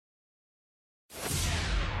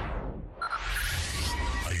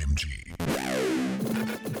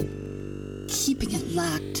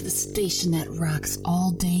locked to the station that rocks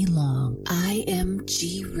all day long.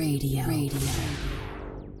 IMG Radio.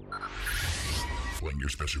 Playing your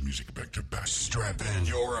special music back to back. Strap in.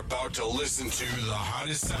 You're about to listen to the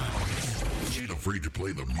hottest sound. Ain't afraid to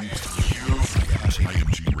play the music. You've got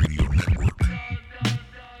IMG Radio Network.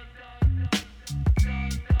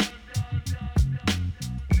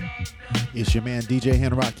 It's your man DJ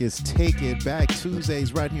Henrock is Take It Back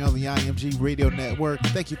Tuesdays right here on the IMG Radio Network.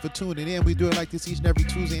 Thank you for tuning in. We do it like this each and every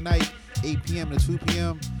Tuesday night, 8 p.m. to 2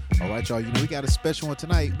 p.m. All right, y'all, you know we got a special one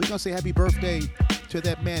tonight. We're going to say happy birthday to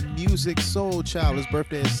that man Musiq Soulchild. His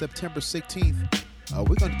birthday is September 16th.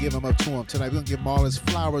 We're going to give him up to him tonight. We're going to give him all his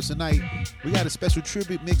flowers tonight. We got a special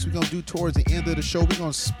tribute mix we're going to do towards the end of the show. We're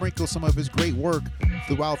going to sprinkle some of his great work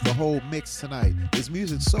throughout the whole mix tonight. It's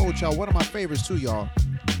Musiq Soulchild, one of my favorites too, y'all.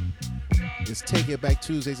 It's Take It Back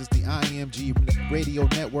Tuesdays. It's the IMG Radio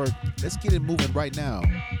Network. Let's get it moving right now.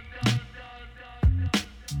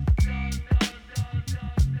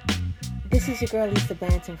 This is your girl Lisa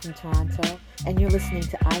Banton from Toronto, and you're listening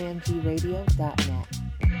to imgradio.net.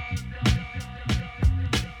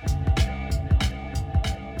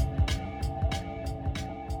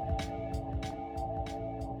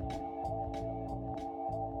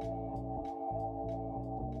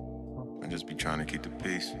 I just be trying to keep the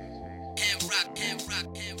peace.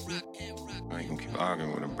 I ain't gonna keep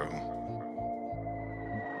arguing with him, bro.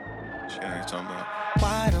 Shit, I ain't talking about.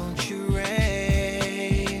 Why don't you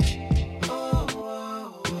rage?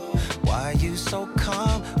 Why you so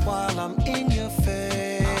calm while I'm in your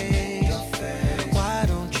face? Why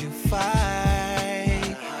don't you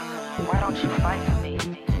fight? Why don't you fight for me?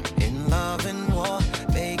 In love and war,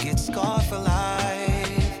 they get scarred for life.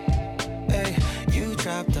 Hey, you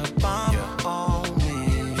dropped a bomb on me.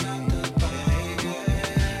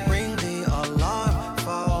 Ring the alarm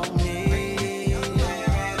for me.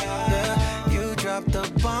 Yeah, you dropped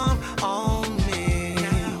the bomb on me.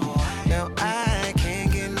 Now I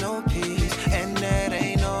can't get no peace, and that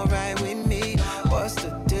ain't alright with me. What's the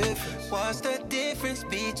difference? What's the difference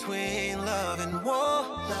between love and war?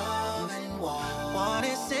 Love and war. One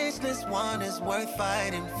is senseless, one is worth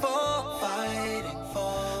fighting for. Fighting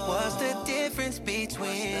for. What's the difference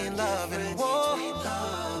between love and war?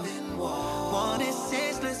 Love and war. One is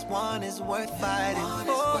senseless, one is worth fighting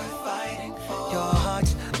for. Your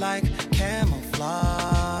heart's like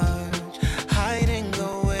camouflage, hiding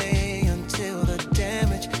away until the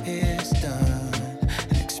damage is done.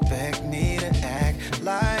 And expect me to act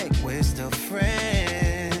like we're still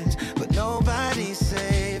friends, but nobody's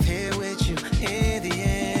safe here with you in the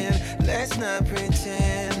end. Let's not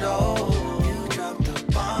pretend. Oh, you dropped the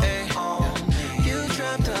bomb on me. You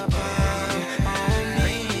dropped the bomb on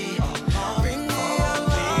me. Ring the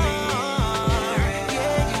alarm.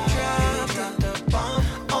 Yeah, you dropped the bomb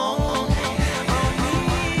on me.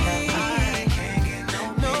 I can't get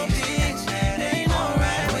no peace. Ain't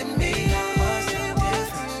alright with me.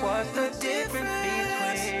 What's the difference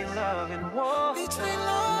between love and war?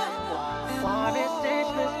 One is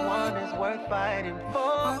senseless, one is worth fighting for.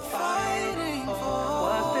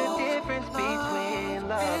 What's the difference between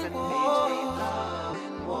love and war?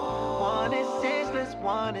 One is senseless,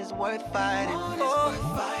 one is worth fighting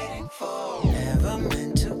for. Never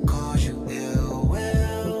meant to cause you ill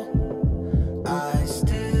will. I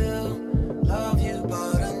still love you,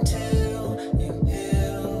 but until you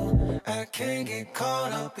heal, I can't get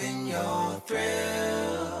caught up in your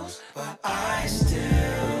thrills. But I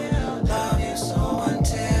still love you, so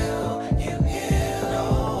until you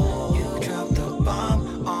heal, you dropped the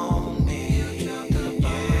bomb on me.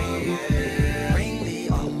 Ring the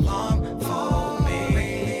alarm for me.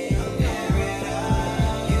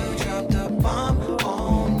 You dropped the bomb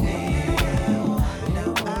on me. Now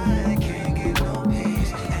I can't get no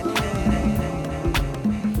peace.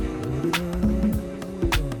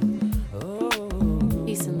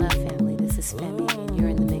 Peace and love, family. This is Femi, and you're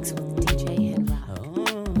in the mix with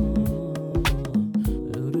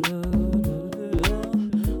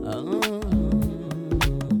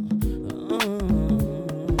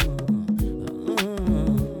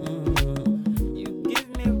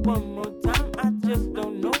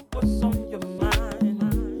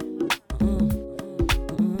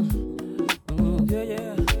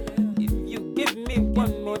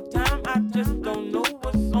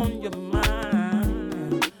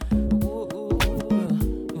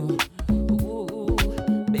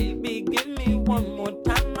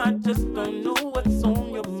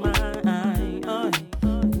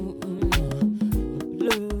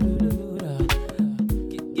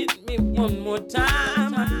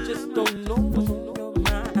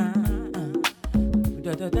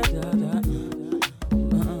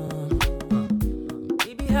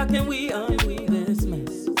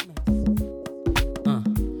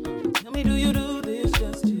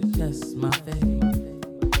test my faith.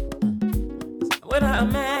 What I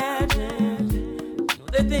imagine,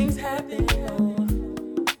 that things happen,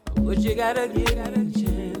 but you gotta give me a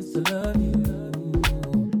chance to love you.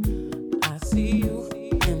 I see you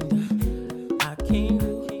and I can't do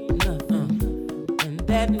nothing, and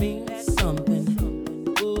that means something.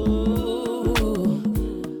 Ooh,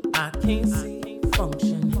 I can't see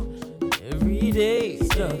function. Everyday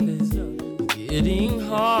stuff is getting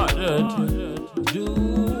harder to do.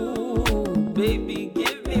 Baby,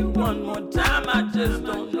 give me one more time. I just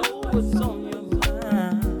don't know what's on your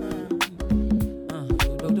mind.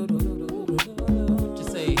 What you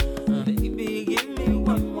say? Baby, give me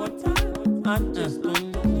one more time. I just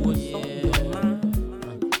don't know what's on your mind.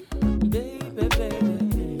 Baby,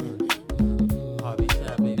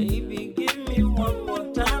 baby, give me one more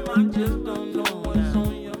time. I just don't know what's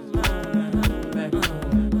on your mind.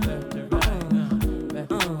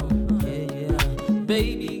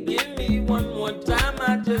 Baby, give me one more time.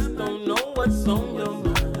 I just don't know what's on your mind.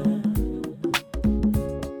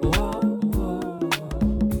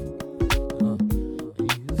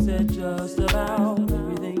 You said just about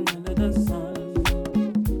everything under the sun,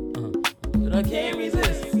 but I can't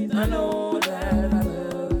resist. I know that I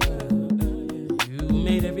love you. You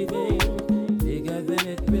made everything bigger than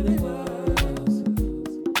it really was.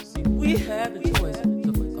 See, we had the choice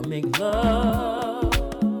to fuck or make love.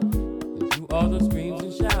 Through all the screams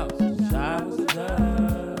and shouts, I was a dove.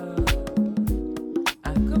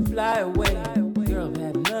 I could fly away, girl, I've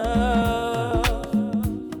had enough.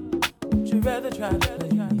 Would you rather try to play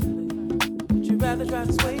me? Would you rather try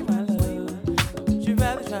to sway my love? Would you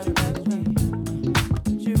rather try to play me?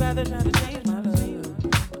 Would you rather try to change my love?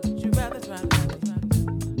 Would you rather try to play me?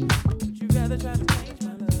 Would you rather try to change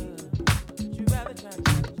my love? Would you rather try to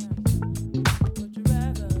change my love? Would you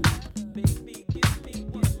rather, baby, give me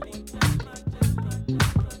one more time?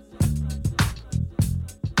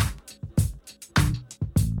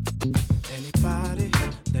 Anybody,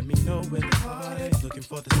 let me know where the party. Looking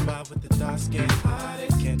for the spot with the dark skin party.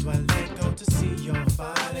 Can't dwell, let go to see your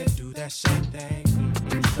body. Do that shake thing.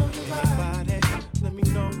 Show your body. Let me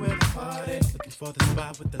know where the party. Looking for the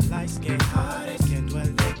spot with the light skin party. Can't dwell,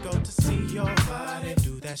 let go to see your body.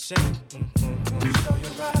 Do that shake. Show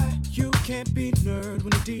your ride. You can't be nerd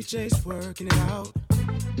when the DJ's working it out.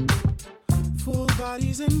 Full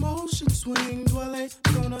bodies in motion, swing, Dwele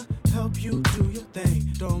gonna help you do your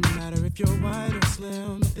thing. Don't matter if you're white or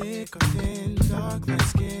slim, thick or thin, dark, light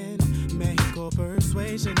skin, Mexico,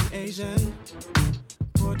 persuasion, Asian,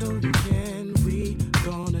 Puerto Rican. We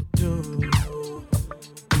gonna do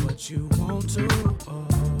what you want to.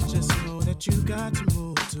 Just know that you got to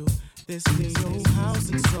move to this Neo house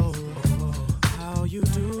and soul. How you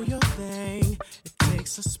do your thing, it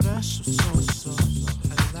takes a special soul.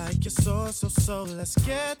 I like your so let's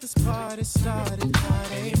get this party started.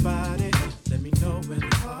 Anybody, let me know where the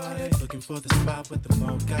party. Looking for the spot with the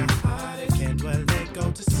mocha party. Can't dwell, let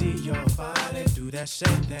go to see your body. Do that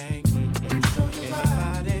shake thing.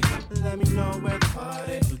 Anybody, let me know where the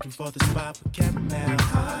party. Looking for the spot with caramel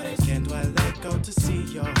party. Can't dwell, let go to see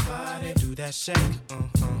your body. Do that shake.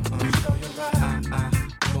 Show your ride.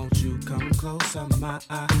 Won't you come closer, my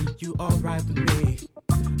eye? You alright with me?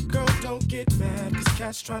 Girl, don't get mad, cause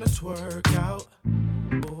cats tryna twerk out.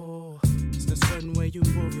 Oh, it's a certain way you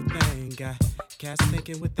move your thing. Got cats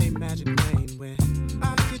thinking with their magic brain. When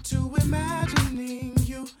I get to imagining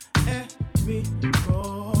you and me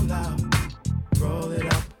roll out, roll it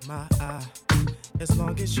up, my eye. As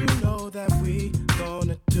long as you know that we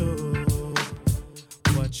gonna do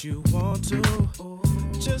what you want to.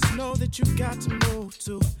 Just know that you got to move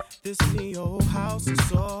to this Neo house and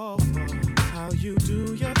soul. How you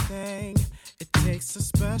do your thing, it takes a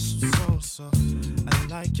special soul. I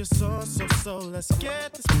like your soul, so let's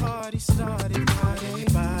get this party started.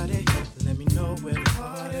 Anybody, let me know where the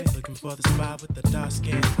party. Looking for the spot with the dark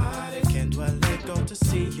skin party. Can't dwell, let go to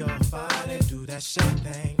see your body. Do that shake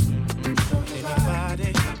thing.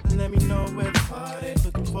 Anybody, let me know where the party.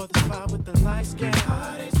 Looking for the spot with the light skin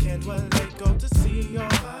party. Can't dwell, let go to see your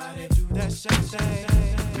body. Do that shake thing.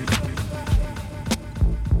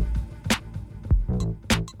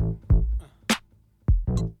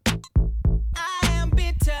 I am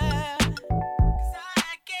bitter, cause all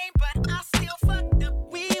that game, but I still fucked up.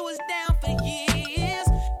 We was down for years,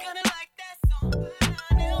 kinda like that song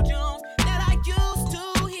by Neil Jones that I used to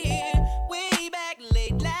hear way back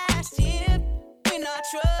late last year when our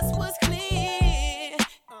trust was clear.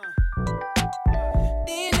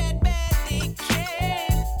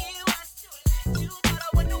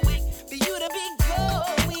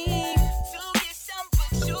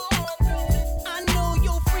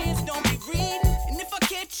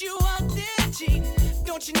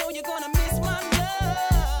 Don't you know you're gonna miss my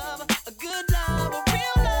love? A good love, a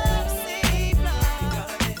real love, save love. You're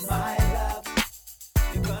gonna miss my love.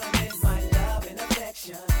 You're gonna miss my love and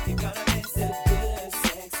affection. You're gonna miss the good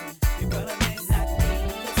sex. You're gonna miss that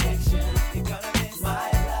need protection. You're gonna miss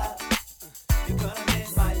my love. You're gonna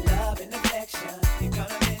miss my love and affection. You're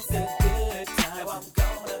gonna miss the good time. I'm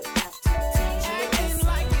gonna have to teach you. Acting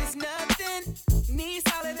like it's nothing. Need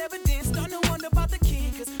solid evidence. Don't no wonder about the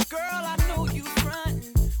kid. Cause girl, I know you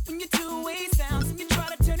frontin'. When your two-way sounds and you try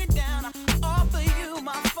to turn it down, I offer you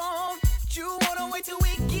my phone. But you wanna wait till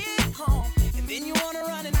we get home. And then you wanna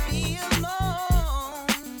run and be alone.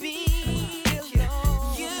 Be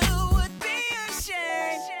alone. You would be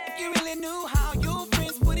ashamed if you really knew how your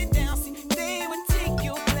friends put it down. See, they would take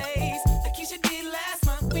your place like you should did last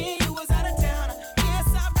month when you was out of town. Yes,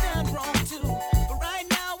 I've done wrong too, but right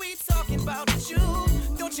now we talking about you.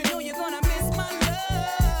 Don't you know you're gonna miss my love?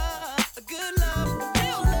 A good love, a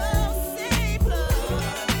real love, save love.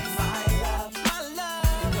 My love, my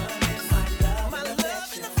love, my love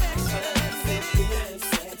and affection.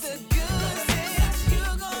 The good sex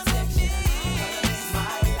you're gonna miss.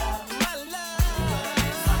 My love,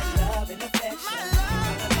 my love and affection. My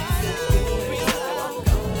love, real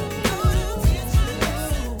love.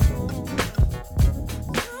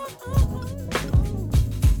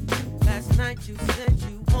 Last night you said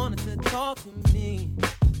you wanted to talk to me,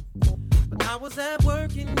 but I was at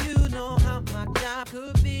work and you know how my job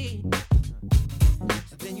could be.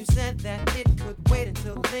 So then you said that it could wait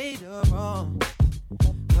until later on,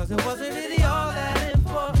 cause it wasn't really all that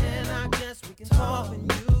important. I guess we can talk when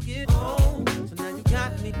you get home. So now you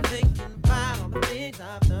got me thinking about all the things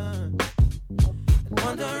I've done, and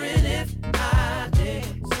wondering if I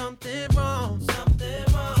did something wrong, something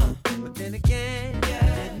wrong. But then again, it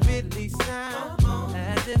didn't really sound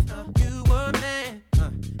as if you were mad.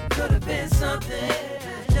 Could have been something,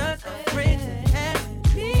 just afraid to ask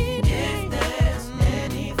me. If there's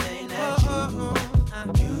anything that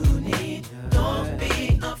you need, don't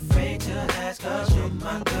be afraid to ask, cause you're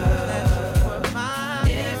my girl.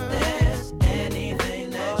 If there's anything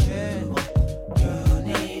that you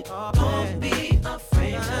need, don't be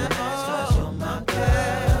afraid to ask, cause you're my girl.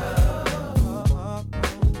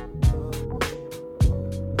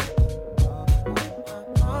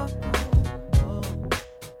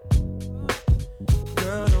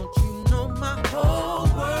 Girl, don't you know my whole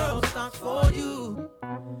world starts for you?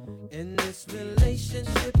 In this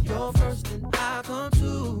relationship, you're first and I come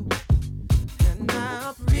too. And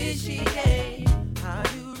I appreciate how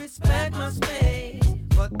you respect my space,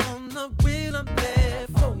 but on the real I'm there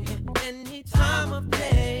for you any time of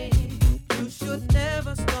day. You should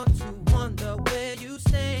never start to wonder where you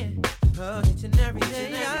stand, cause each and every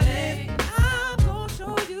day I live, I'm gonna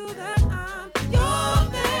show you that I'm your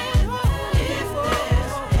man. If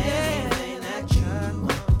there's anything that you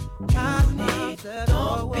need,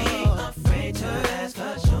 don't be afraid to ask,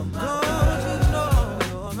 cause you're my girl.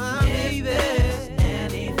 If there's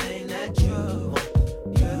anything that you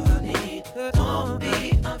need, don't be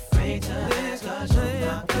afraid to ask, cause you're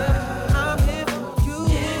my girl. I'm here for you.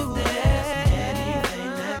 If there's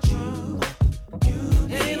anything that you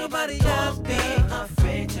need, ain't nobody else be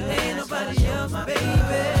afraid to ask, ain't nobody else,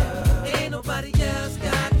 baby. Ain't nobody else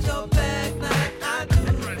got your back like I do,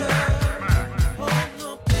 girl. Oh no,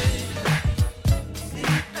 baby.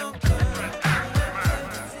 See no girl.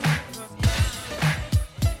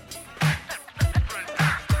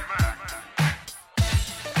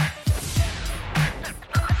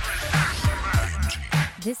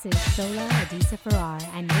 This is Shola Adisa Farrar,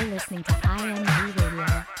 and you're listening to IMG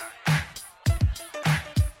Radio.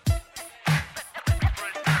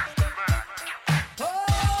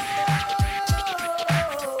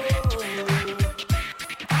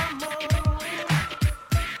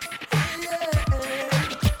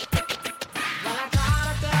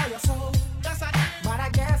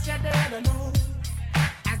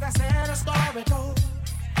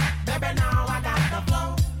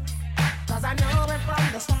 I knew it from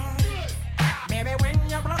the start. Baby, when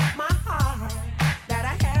you broke my heart, that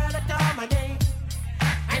I had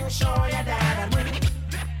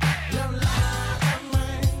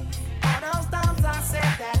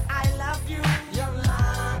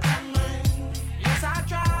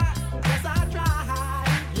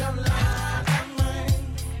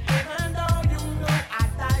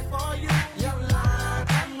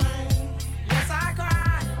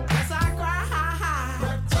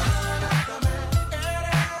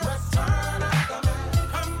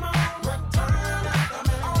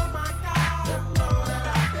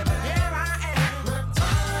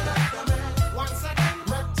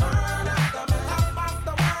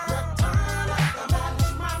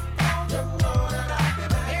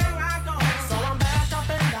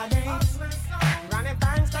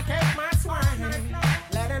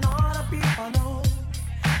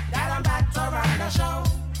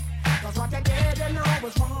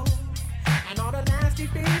was wrong and all the nasty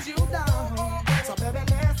things you done. So baby,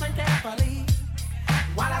 listen carefully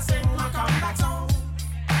while I sing my comeback song.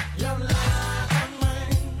 You lied to me.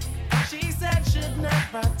 She said she'd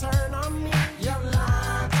never turn on me. You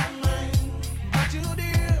lied to me, but you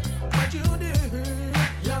did, but you did.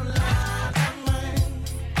 You lied to me.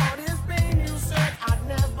 All this pain you said I'd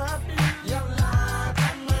never feel. You lied to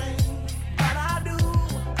me, but I do, do.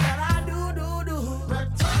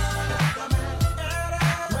 Return it to me,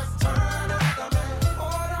 return it to me.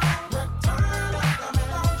 Hold on, return it to me.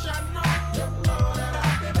 Don't you know that I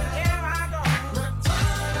did it? Here I go.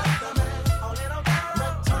 Return it to me, oh little girl.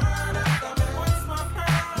 Return it to me, what's my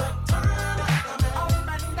pearl? Return it to me, up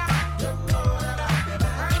and down. You know that I did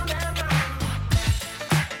it, right and right.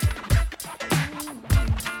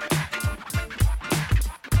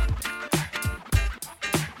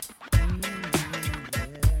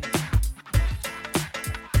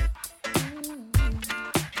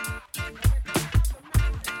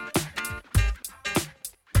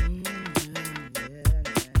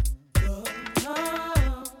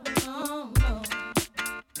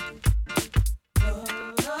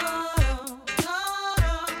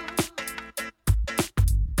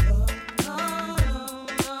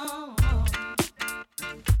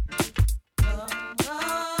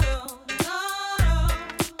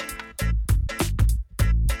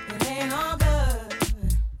 It ain't all good,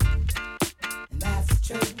 and that's the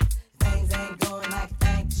truth. Things ain't going like you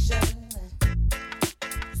think they should.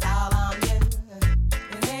 It's all on you.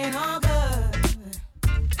 It ain't all good,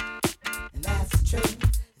 and that's the truth.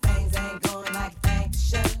 Things ain't going like you think they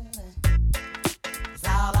should. It's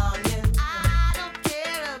all on you. I don't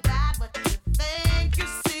care about what you think you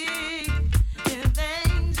see, and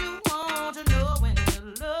things you want to know when you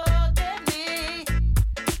look at me.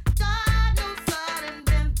 God knows I done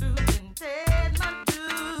been through and paid my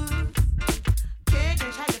dues. Can't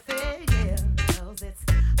get how you feel, yeah, 'cause it's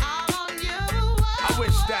all on you. I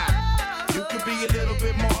wish that you could be a little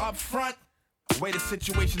bit more upfront. Way the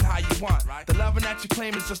situation how you want. The loving that you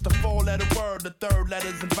claim is just a 4-letter word. The third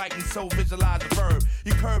letter's inviting, so visualize the verb.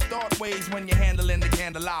 You curve thought ways when you're handling the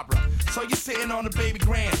candelabra. So you're sitting on the baby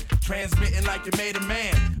grand, transmitting like you made a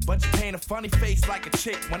man. But you paint a funny face like a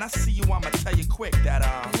chick. When I see you, I'ma tell you quick that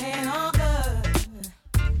It ain't all good,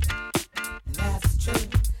 and that's the truth.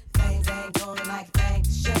 Things ain't going like you think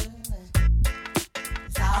they should.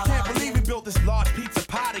 It's all I can't on believe you. we built this large pizza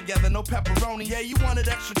pie together, no pepperoni. Yeah, you wanted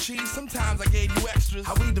extra cheese, sometimes I gave you extras.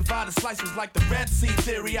 How we divided slices like the Red Sea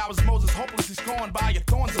theory. I was Moses hopelessly scorned by your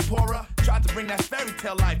thorns, Zipporah. Tried to bring that fairy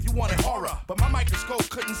tale life, you wanted horror. But my microscope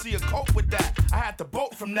couldn't see a cope with that. I had to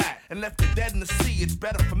bolt from that and left it dead in the sea. It's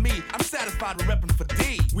better for me, I'm satisfied with repping for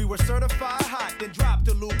D. We were certified hot, then dropped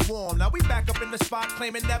to lukewarm. Now we back up in the spot,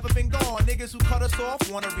 claiming never been gone. Niggas who cut us off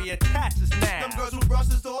wanna reattach us now. Them girls who brush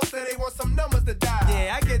us off say they want some numbers to dial.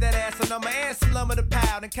 Yeah, I get that ass a number and some lumber to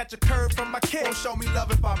pound and catch a curve from my kick. Don't show me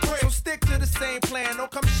love if I break. So stick to the same plan.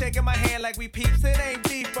 Don't come shaking my hand like we peeps. It ain't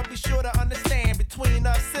beef, but be sure to understand between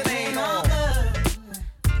us it ain't all. Good,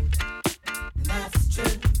 and that's the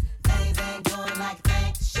truth. Things ain't going like you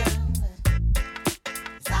think they should.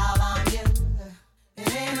 It's all on you.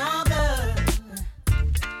 It ain't all good,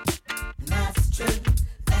 and that's the truth.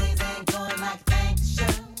 Things ain't going like you think they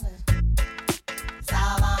should. It's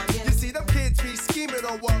all on you. You see, them kids be scheming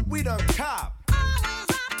on what we done cop. Always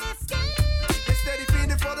up this scheme. They steady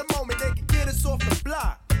fiending for the moment they can get us off the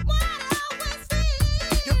block.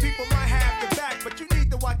 Your people might have the back, but you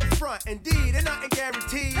need to watch the front. Indeed, and nothing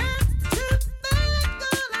guaranteed.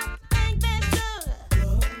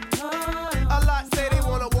 A lot say they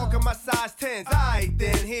wanna walk in my size 10s. Alright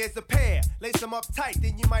then, here's a pair. Lace them up tight,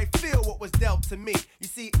 then you might feel what was dealt to me. You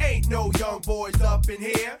see, ain't no young boys up in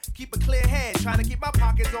here. Keep a clear head, trying to keep my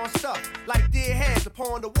pockets on stuff. Like dear heads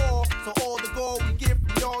upon the wall, so all the gold we get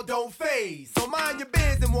from y'all don't phase. So mind your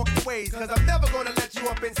biz and walk your ways, cause I'm never gonna let you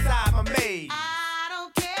up inside my maze. I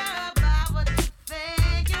don't care about what you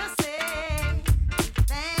think you say.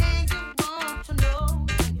 Things you want to know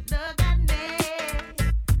when you look at me.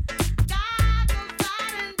 God knows I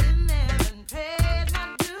done been there and paid my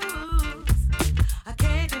dues. I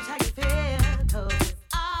can't change how you feel, 'cause it's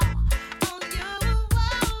all on you.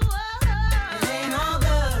 It ain't all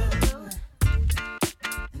good,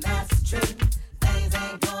 and that's the truth. Things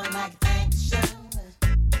ain't going like you think they should.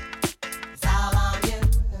 It's all on you.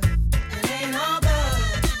 It ain't all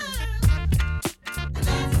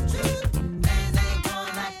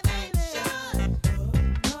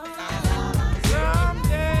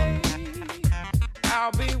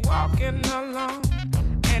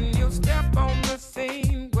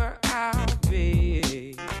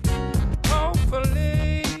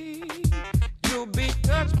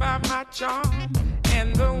by my charm,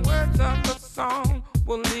 and the words of the song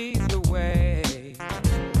will lead the way.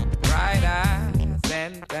 Bright eyes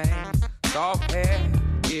and things, soft hair,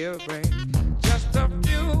 earrings, just a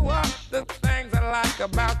few of the things I like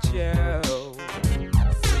about you.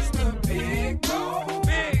 Sister, big bones,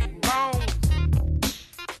 big bones.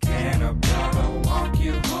 Can a brother walk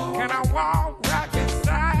you home? Can I walk right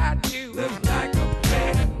beside you? Look like a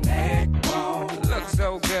plate of neck bone. Look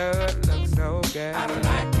so good, look so good. I'd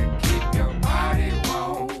like to keep your body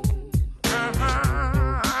warm.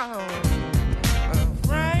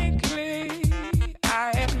 Frankly,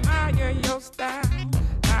 I admire your style.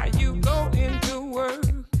 How you go into work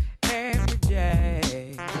every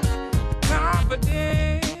day.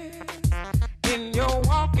 Confidence in your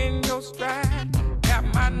walk and your stride. Got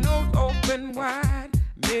my nose open wide,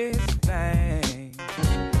 Miss Thing.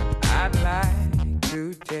 I'd like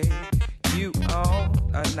to take you on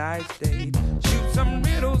a nice date. Shoot some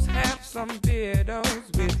riddles, have some diddles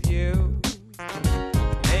with you.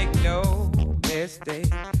 Make no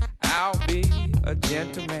mistake, I'll be a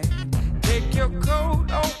gentleman. Take your coat,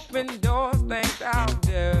 open doors, things I'll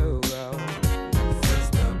do.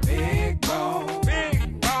 Sister, big bone,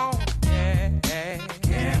 yeah.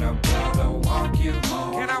 Can a brother walk you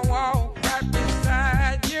home? Can I walk right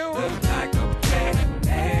beside you? Look like a plate of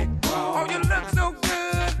neck bone. Oh, you look so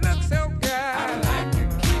good, look so good. I'd like to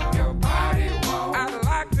keep your body warm. I'd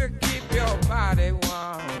like to keep your body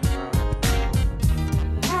warm.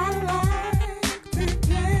 I'd like to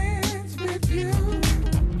dance with you.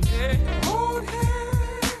 Yeah. Hold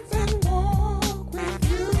hands and walk with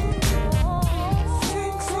you.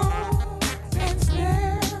 Sing songs and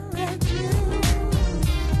stare at you.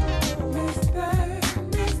 Miss Thing.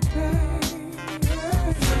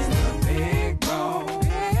 Sister, big bone.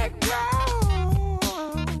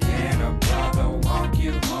 Can a brother walk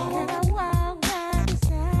you home? Can I walk right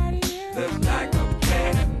beside you? Look like a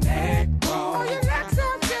plate of neck bone. Oh, you look so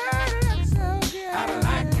good, look so good. I'd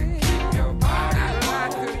like to keep your body. I'd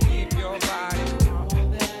like to keep your body.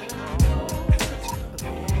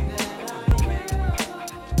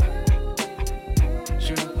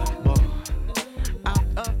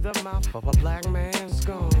 Out of the mouth of a black man's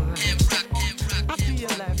gone. I see you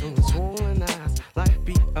laughing with swollen eyes. Life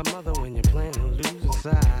beat a mother when you're playing a losing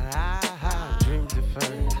side. Dreams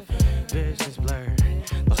deferred, visions blurred,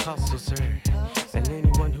 the hustle's heard, and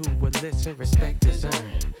anyone who would listen, respect is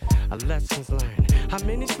earned. A lessons learned. How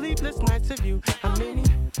many sleepless nights have you?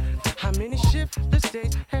 How many shiftless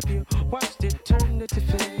days have you watched eternity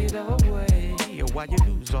fade away? Or why you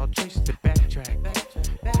lose all trace to backtrack?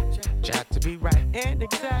 Try to be right and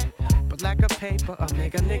exact, but like a paper, I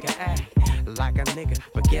make a nigga act like a nigga.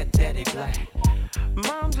 Forget that he black.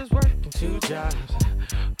 Mom's is working 2 jobs,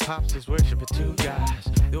 pops is worshiping 2 guys.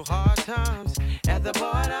 Through hard times, at the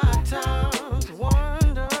border times,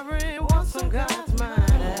 wondering what's on God's mind.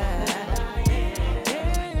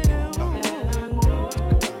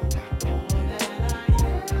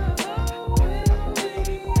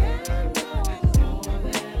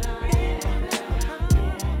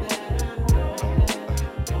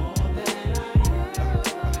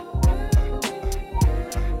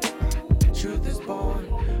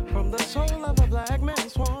 Soul of a black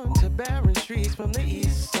man's sworn to barren streets from the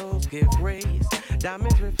east. Souls give rays,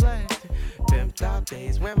 diamonds reflect. Pimped out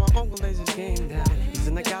days where my uncle lays his game down. He's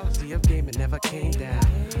in the galaxy of game and never came down.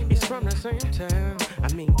 He's from the same town.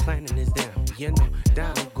 I mean, planning is down. You know,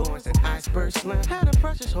 down goings and iceberg slam. Had a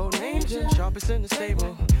precious whole angel, sharpest in the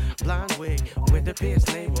stable. Blonde wig with the pierced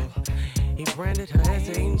navel. He branded her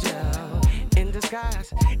as angel in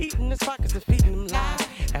disguise, eating his pockets and feeding him lies.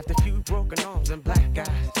 After a few broken arms and black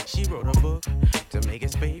eyes, she wrote a book to make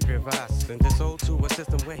his favorite vice. Sent his soul to a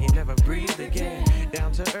system where he never breathed again.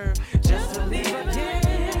 Down to earth, just to leave again.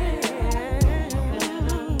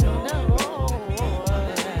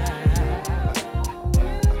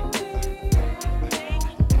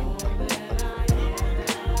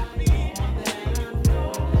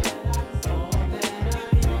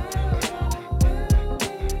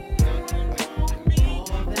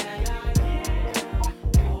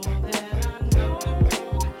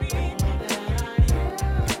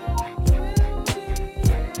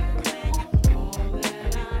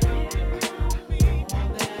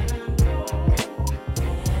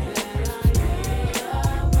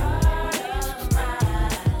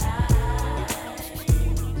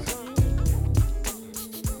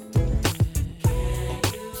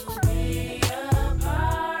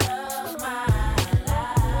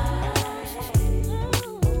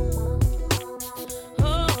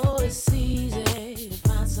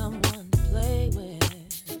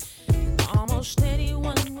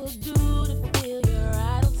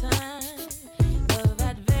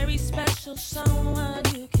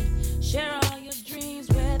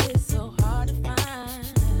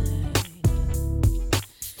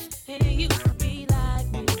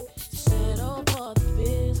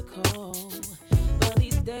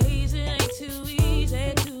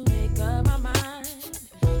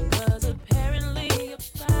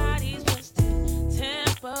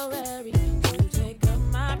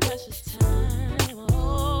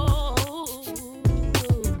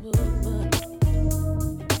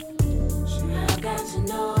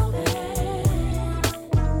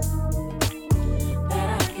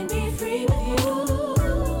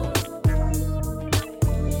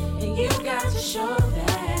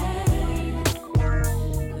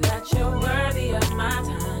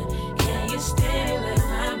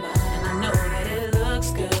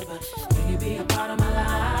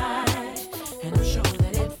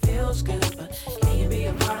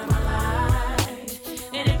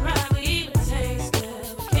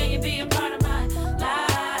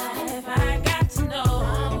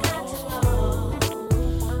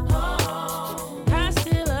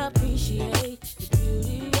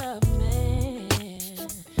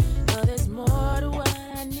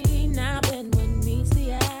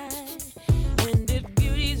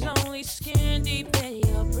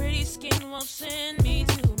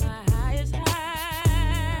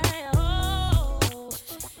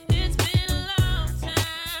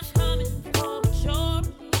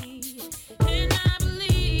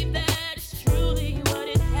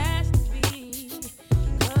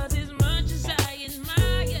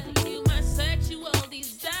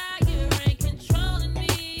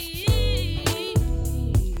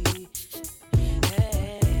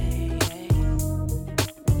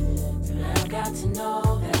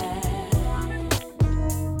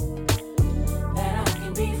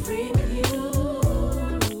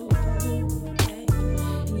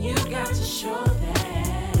 sure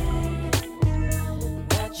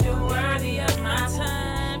that you're worthy of my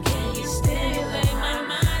time. Can you stimulate my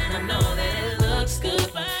mind? I know that it looks good,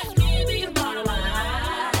 but can you be a part of my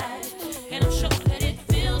life? And I'm sure that it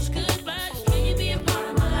feels good, but can you be a part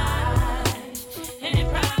of my life? And it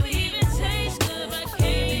probably even tastes good, but can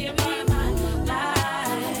you be a part of my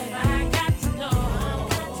life? I got to know.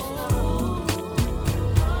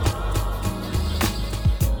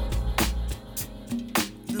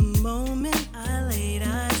 The moment I laid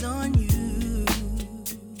eyes on you,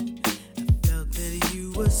 I felt that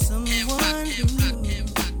you were someone who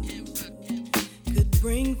could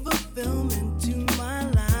bring fulfillment to my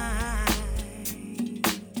life.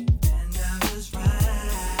 And I was right.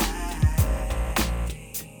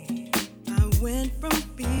 I went from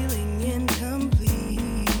feeling incomplete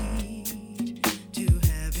to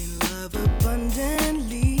having love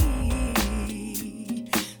abundantly.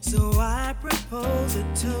 So I propose a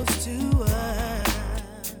toast to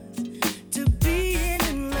us, to being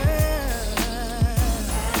in love.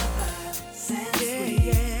 Since we've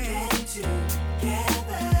been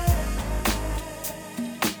together,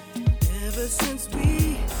 ever since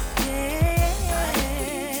we, getting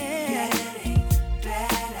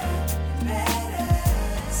better, better.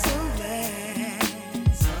 So glad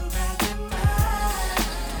you're mine.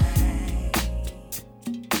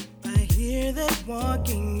 I hear that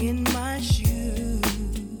walking in my shoes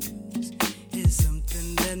is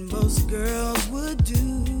something that most girls would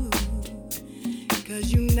do,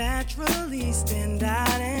 'cause you naturally stand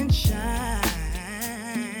out and shine.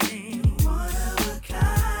 One of a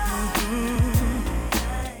kind.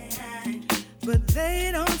 But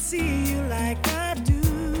they don't see you like I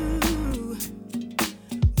do.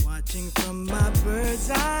 Watching from my bird's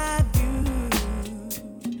eye view,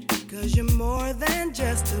 'cause you're more than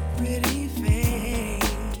just a pretty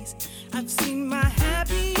face. I've seen my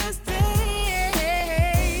happiest days.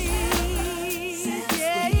 Since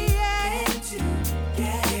we've been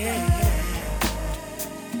together,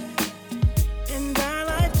 and our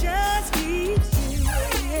life just keeps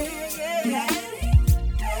getting better.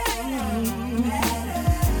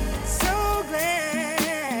 So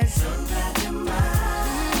glad you're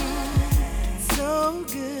mine. So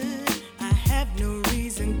good, I have no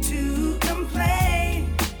reason to complain.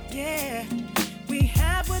 Yeah, we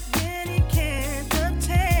have what many can't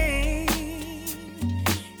obtain,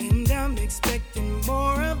 and I'm expecting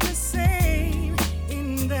more of the same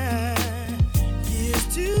in the years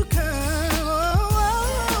to come.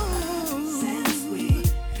 Since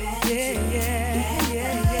we've been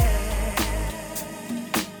together,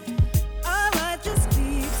 our life just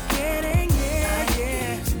keeps getting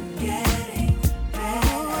better.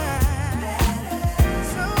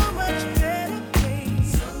 So much better, babe.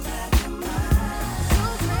 So glad you're mine. So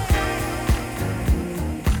glad.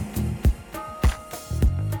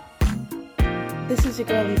 This is your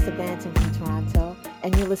girl Lisa Banton from Toronto, and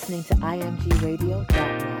you're listening to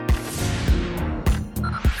imgradio.net.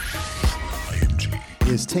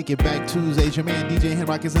 It's Take It Back Tuesdays. Your man DJ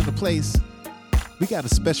Henrock is in the place. We got a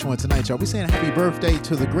special one tonight, y'all. We saying happy birthday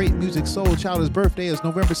to the great Musiq Soulchild. His birthday is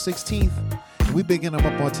November 16th. And we bigging him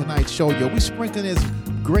up on tonight's show, yo. We sprinkling his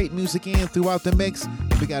great music in throughout the mix.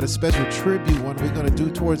 And we got a special tribute one we're going to do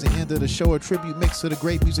towards the end of the show, a tribute mix to the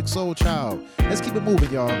great Musiq Soulchild. Let's keep it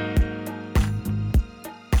moving, y'all.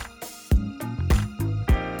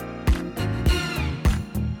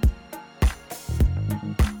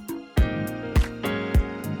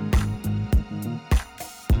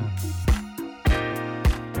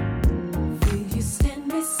 Will you stand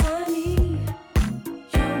beside me?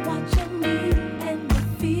 You're watching me and my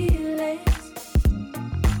feelings.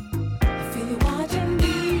 I feel you watching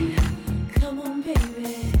me. Come on,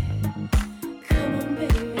 baby. Come on,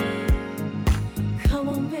 baby. Come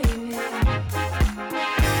on, baby.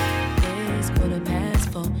 It's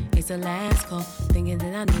 4:15. It's the last call. Thinking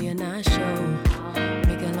that I know you're not sure.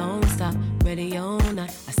 Make a long stop. Radio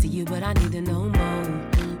night. I see you, but I need to know more.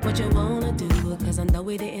 What you wanna do? 'Cause I know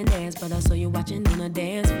we didn't dance, but I saw you watching on the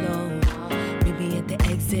dance floor. Maybe at the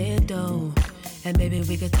exit door, and maybe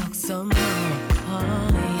we could talk some more. Oh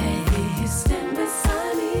yeah. Will you stand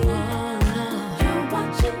beside me? Oh no. You're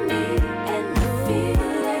watching me and my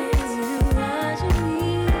feelings. You're watching me.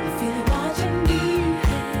 I feel you watching me.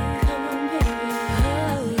 Come on, baby.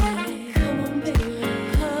 Oh yeah. Come on, baby.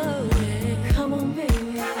 Oh yeah. Come on,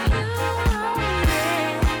 baby. Oh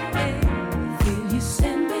yeah. Will you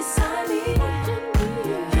stand beside me?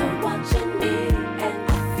 You're watching me and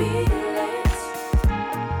my feelings.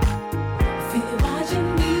 Feel you watching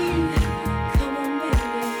me. Come on,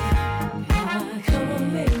 baby. Come on,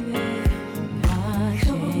 baby.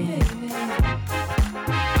 Come on, baby.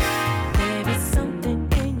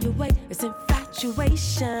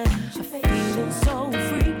 sensation. I'm feeling so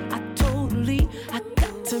free. I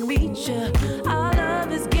got to meet you. Our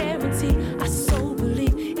love is guaranteed. I so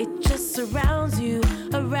believe it just surrounds you,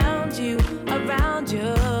 around you, around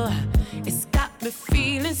you. It's got me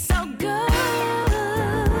feeling so good.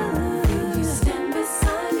 You stand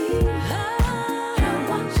beside me, you're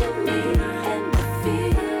watching me, and the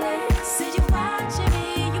feeling. Say you're watching me,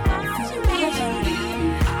 you're watching me.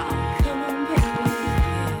 Come on, baby.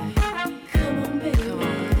 Come on, baby.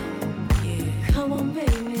 Come on,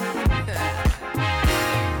 baby.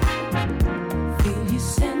 Feel you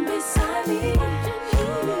stand beside me.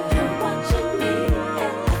 You're watching me,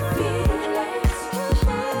 and the feelings.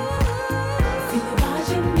 Feel you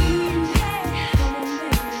watching me. Come on,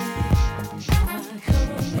 baby. Come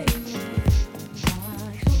on, baby.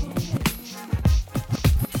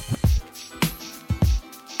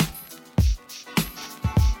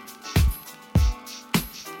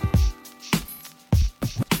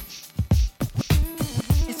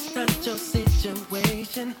 It's not your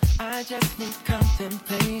situation. I just need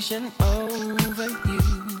contemplation over you.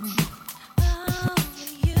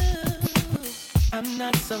 I'm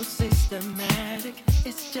not so systematic.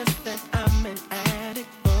 It's just that I'm an addict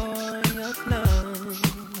for your love.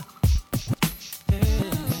 Yeah.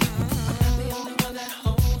 I'm the only one that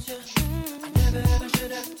holds you. I never ever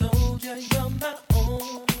should have told you you're my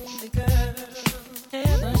only girl.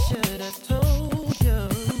 Never should have told you.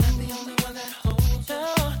 I'm the only one that holds you.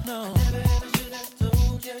 No. I never ever should have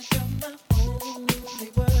told you you're my only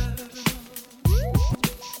world.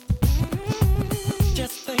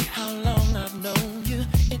 Just think how long I've known you.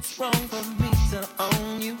 It's wrong for me to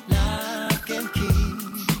own you. Lock and key.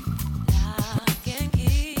 Lock and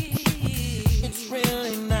key. It's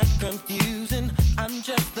really not confusing. I'm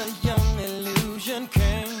just a young illusion.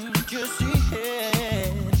 Can't you see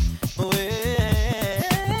it?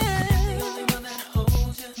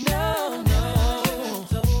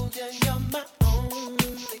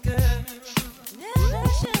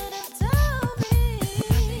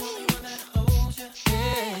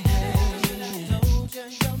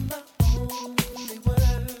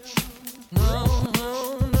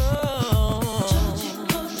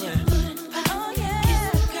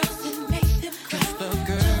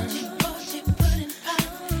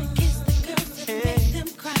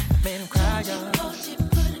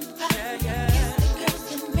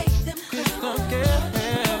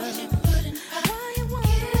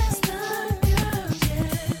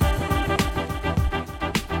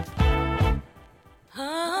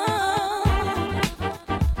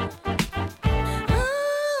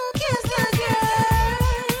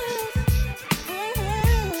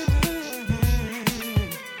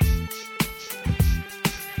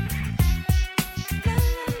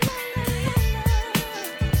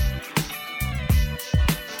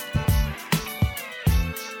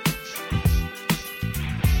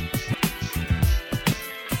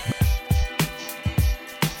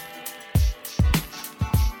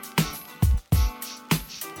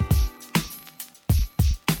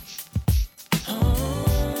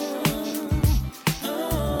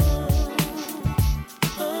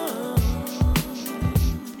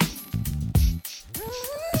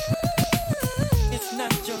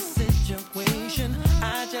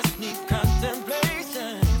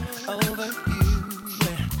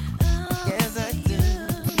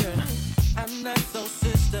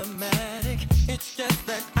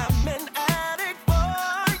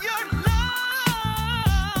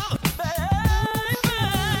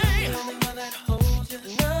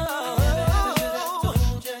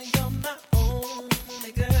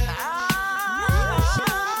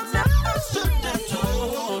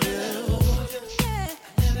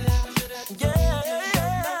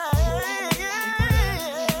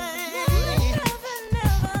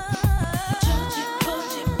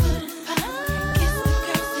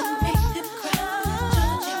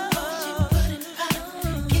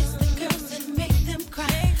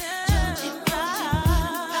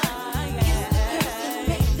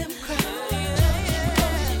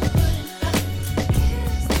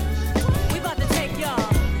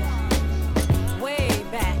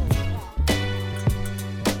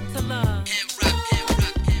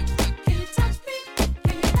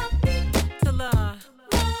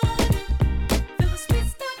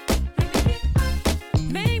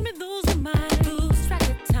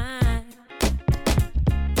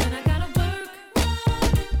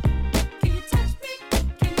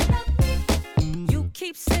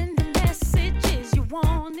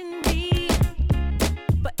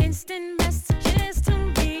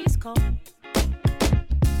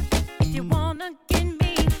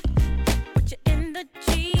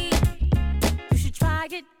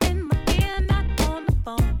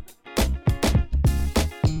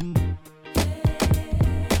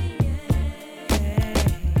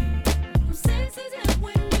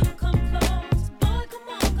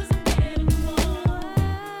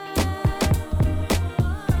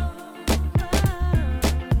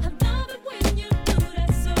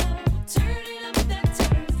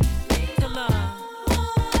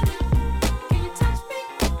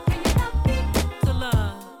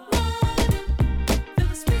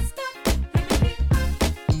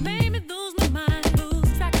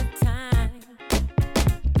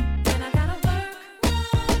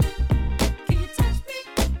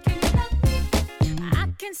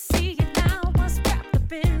 see it now, what's wrapped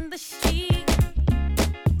up in the sheet.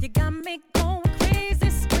 You got me going crazy,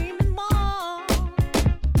 screaming more.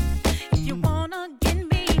 If you wanna get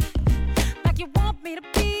me like you want me to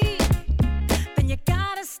be, then you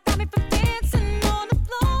gotta stop me from dancing on the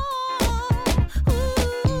floor.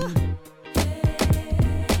 Ooh.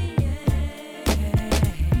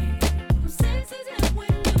 I'm sensitive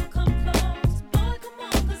when you come close. Boy, come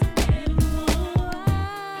on, 'cause I'm getting more.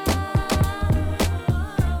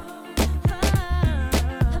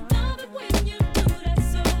 I love it when you do that,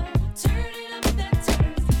 so turn it up, that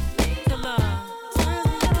turns me on. Turn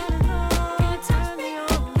it up, can't touch me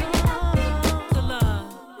on.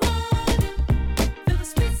 Feel the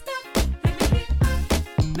sweet stuff,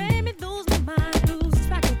 made me lose my mind, lose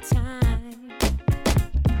track of time.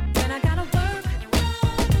 When I gotta work,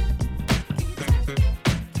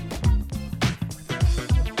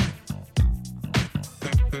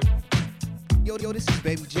 Yo, this is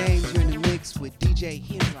Baby James. You're in the mix with DJ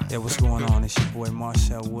Henrock. Yeah, what's going on? It's your boy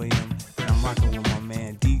Marcel Williams, and I'm rocking with my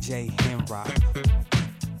man DJ Henrock.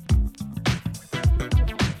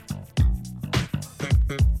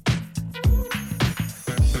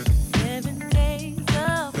 7 days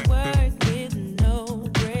of work with no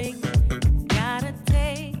break. Gotta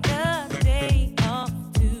take a day off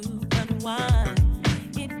to unwind.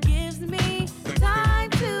 It gives me time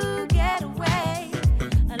to get away,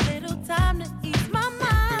 a little time to ease my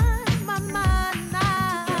mind, my mind.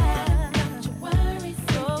 Don't you worry,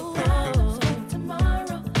 so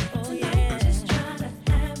tomorrow. Oh yeah, just try to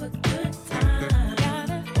have a good time.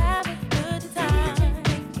 Gotta have a good time.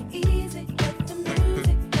 Take it easy, let the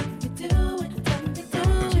music let me do it, let me do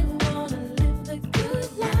it. You wanna live the good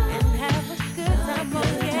life and have a good time, oh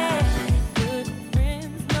yeah. Good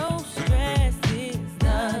friends, no stress is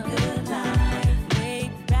the good life.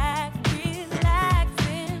 Laid back,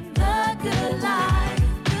 relaxing, the good life.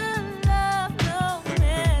 Good love, no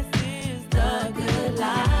mess is the good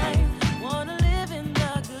life. Wanna live in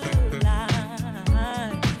the good life.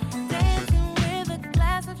 Dancing with a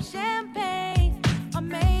glass of champagne or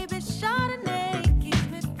maybe Chardonnay keeps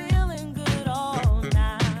me feeling good all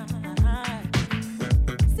night.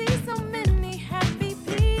 See so many happy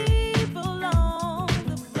people on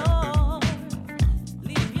the floor.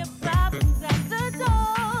 Leave your problems at the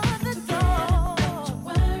door, the door. Don't you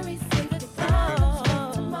worry, say goodbye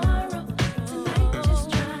tomorrow. Tonight, just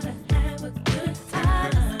try to have a good time. I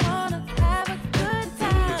just wanna have a good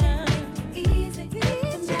time. Easy,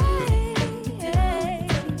 DJ.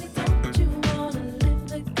 Don't you wanna live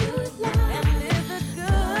the good life and live the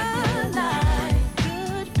good life?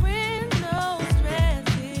 Good friends, no stress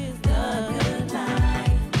is the good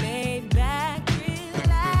life. Laid back,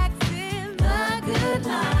 relaxing, the good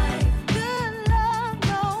life. Good love,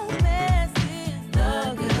 no mess is the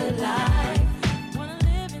good life. Wanna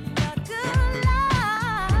live in the good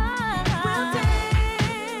life. We'll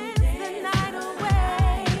dance the night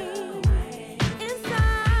away.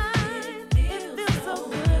 Inside, it feels so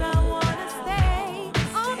good, I wanna stay.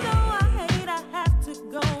 Although I hate I have to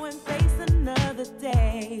go and face another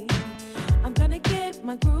day, I'm gonna get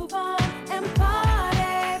my groove on and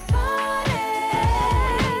party, party.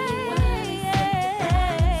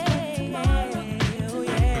 Oh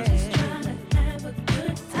yeah. Just tryna have a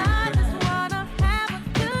good time. I just wanna have a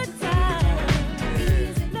good time.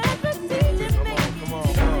 Easy, let the DJ make it.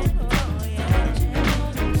 Oh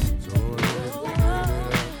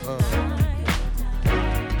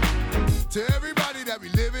To everybody that be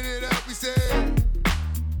living it up, we say.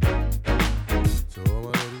 So all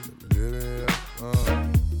my ladies that be living it up,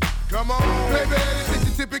 Come on, baby, it's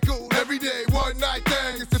your typical everyday one night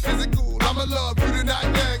thing. It's a physical. I'ma love you tonight,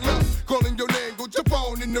 dang. Love calling your name, go jump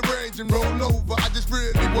on in the range and roll over. I just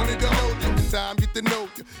really wanted to hold you. The time get to know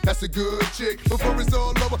you. That's a good chick. Before it's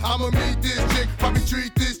all over, I'ma meet this chick. Probably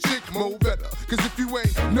treat this chick more better. Cause if you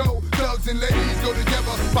ain't no thugs and ladies go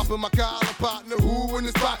together. Popping my collar partner, who in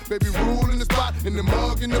the spot? Baby, rule in the spot, in the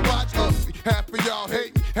mug, in the box. Ugly. Half of y'all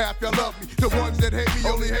hate me, half y'all love me. The ones that hate me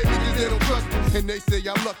only hate me cause they don't trust me. And they say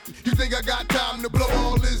I'm lucky. You think I got time to blow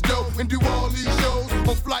all this dough and do all these shows?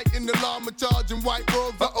 On flight in the llama charging white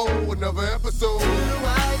robes. Uh-oh, another episode.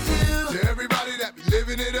 To everybody that be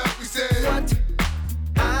living it up, we say what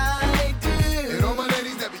I do. And all my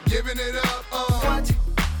ladies that be giving it up, what you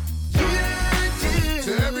do.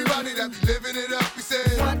 To everybody that be living it up, we say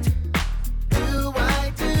what do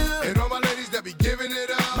I do. And all my ladies that be giving it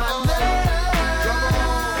up, come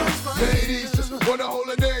on. Ladies just wanna hold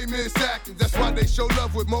a name in seconds. That's why they show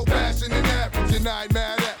love with more passion than average. And I ain't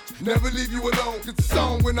mad at you. never leave you alone. It's a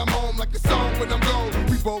song when I'm home, like a song when I'm gone.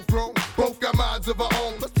 We both grown, both got minds of our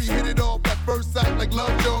own. Must be hit it off at first sight like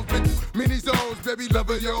Love Jones. Been through many zones, baby,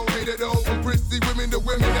 lover, yo, hate it all. From prissy women to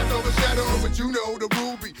women that's overshadowed. But you know the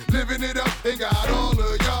ruby, living it up, ain't got all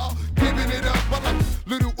of y'all giving it up. I like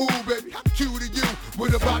little ooh, baby, how cute are you?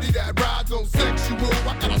 With a body that rides on sexual.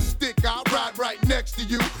 I got a stick, I'll ride right next to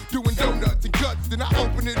you. Doing donuts and cuts, then I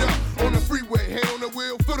open it up. On the freeway, hand on the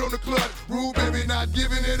wheel, foot on the clutch. Rule, baby, not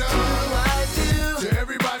giving it up. I do. To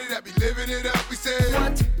everybody that be living it up, we say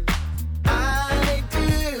what I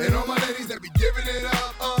do. And all my ladies that be giving it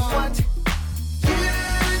up, what you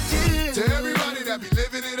do. To everybody that be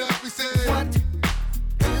living it up, we say what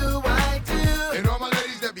do I do. And all my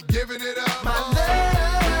ladies that be giving it up, my love.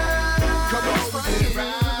 Come on, we get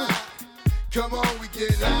right. Come on, we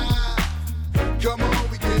get live. Come on,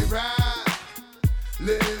 we get right.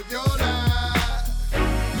 Live your life.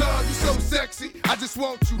 Love, you so sexy. I just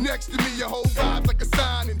want you next to me. Your whole vibe's like a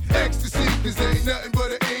sign in ecstasy. This ain't nothing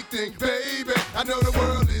but an ink thing, baby. I know the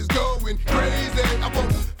world is going crazy. I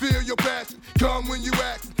wanna feel your passion. Come when you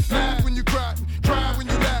act, laugh when you cry when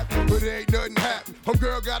you laugh. But ain't nothing happen.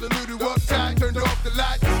 Homegirl got a little uptight, turned off the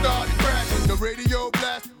lights and started crashing. The radio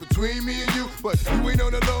blasted between me and you, but you ain't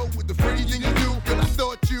on the low with the freezing you do. But I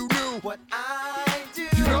thought you knew what I do.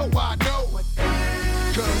 You know I know what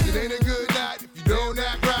cause it ain't a good night if you don't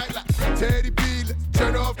act right. Like Teddy B, let's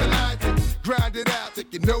turn off the lights and grind it out.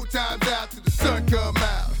 Taking no times out till the sun come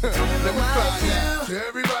out. Let me find out. To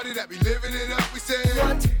everybody that be living it up, we say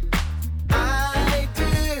what I do.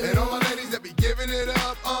 And all my ladies that be giving it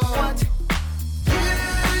up, what you do.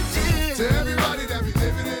 To everybody that be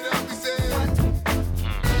living it up, we say what do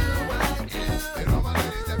I do. And all my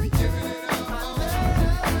ladies that be giving it up,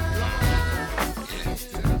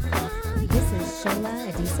 This is Shola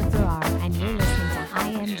Adisa Farrar, and you're listening to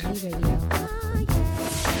IMG Radio.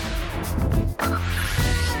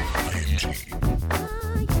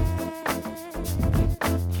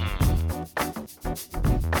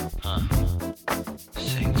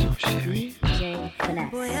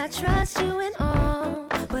 Boy, I trust you and all,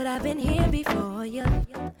 but I've been here before you.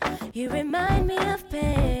 You remind me of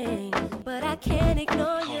pain, but I can't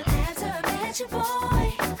ignore you. After I met you, boy,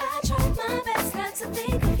 I tried my best not to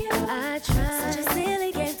think of you. I tried such a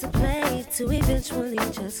silly game to play to eventually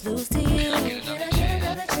just lose to you. Can I get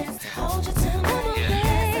another chance to hold you tonight? Come on,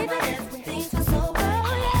 baby, when things were so right.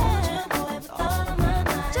 Hold you, boy, with all of my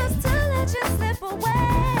mind. Just to let you slip away. I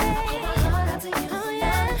put my heart out to you. Oh, yeah.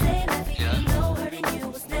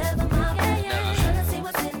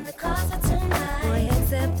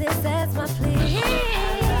 Accept this as my plea. I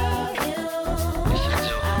love you.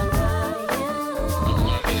 I love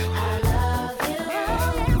you. I love you.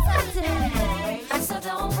 Yes, I do. So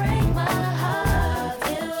don't break my heart.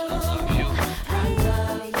 I love you. I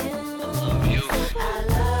love you. I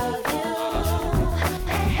love you.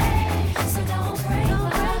 Hey, so don't break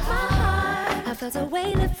my heart. I felt a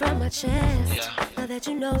weight lift from my chest. Now that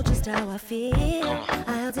you know just how I feel,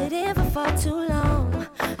 I held it in for far too long.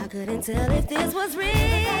 I couldn't tell if this was real. It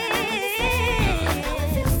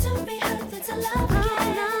feels to be hurt than to love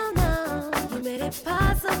again. Oh, no, you made it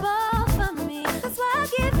possible for me. That's why I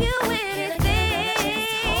give you anything.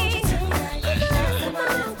 Come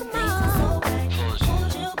on, come on.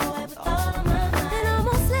 Hold you, boy, with all of my mind. And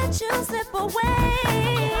almost let you slip away.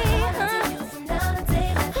 You from now to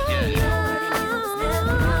daylight.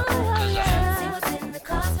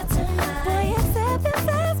 Boy, accept this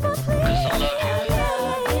as my plea.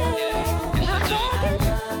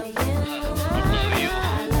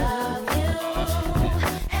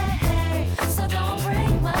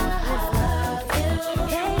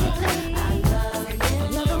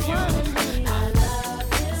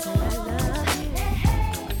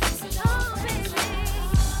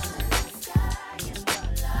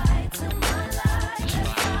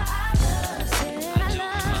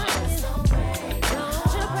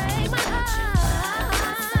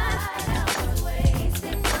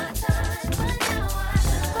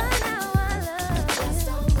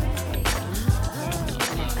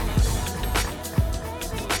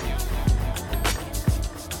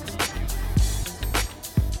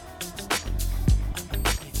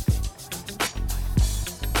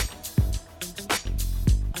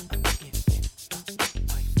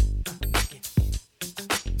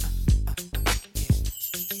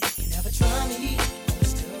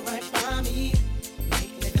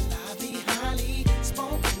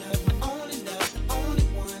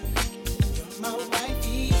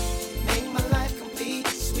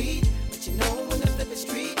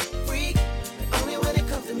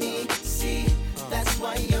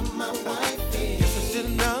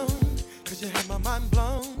 mind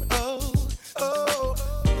blown.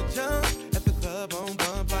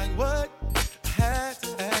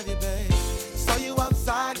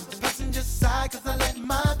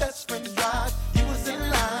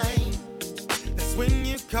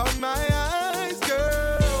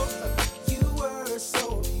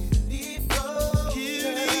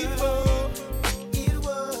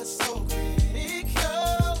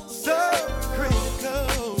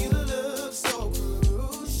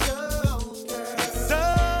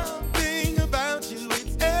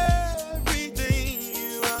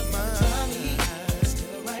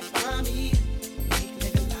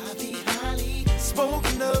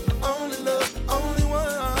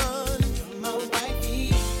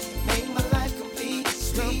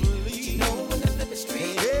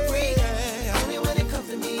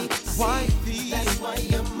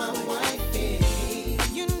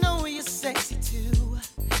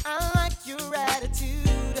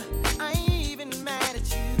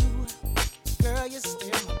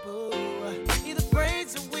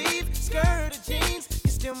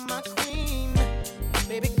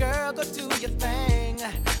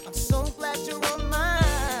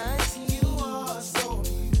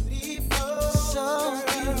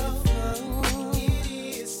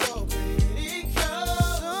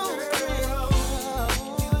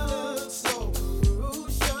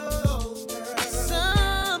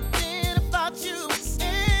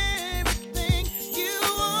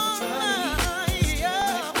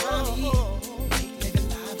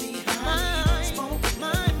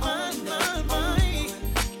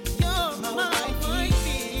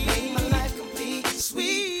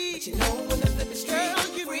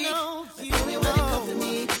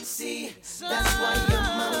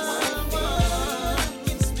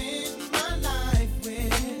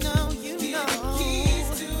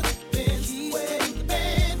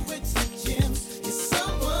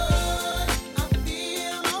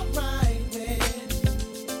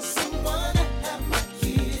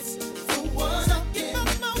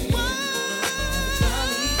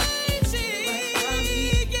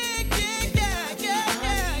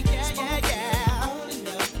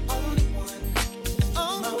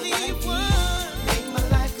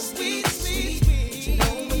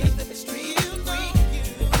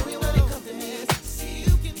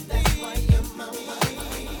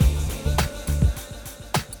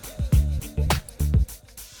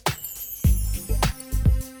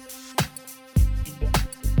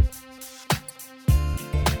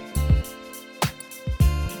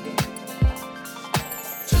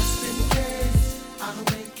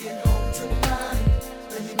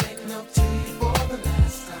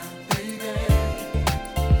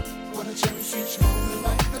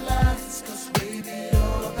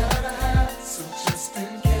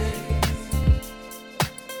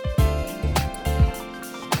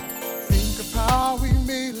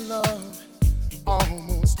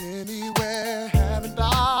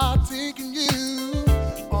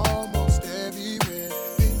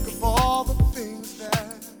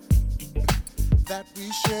 that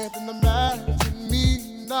we shared in the magic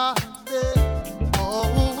me not there.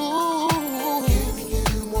 Oh, giving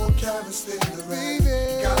you more carrots than the rain.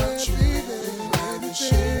 Got you, baby,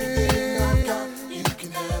 shit. I got you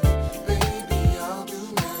can have it, baby. I'll do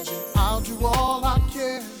magic. I'll do all I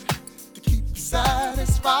can to keep you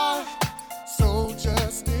satisfied. So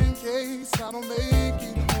just in case I don't make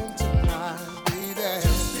it home tonight, baby.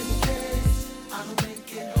 Just in case I don't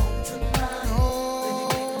make it home tonight. No,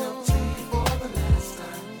 baby, making up to you for the last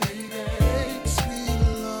time, baby. Make sweet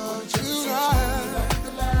love tonight. Like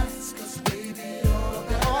the last, 'cause baby, you're the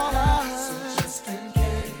best. So just in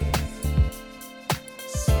case.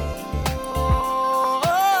 Just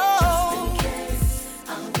in case I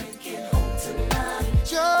don't make it home tonight.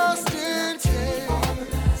 Just in case. For the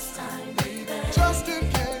last time, baby. Just in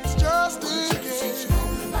case, just in case.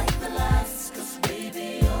 Like the last, 'cause baby,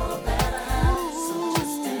 you're a better half. So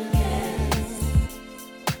just in case.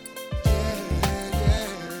 Yeah.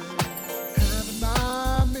 Haven't I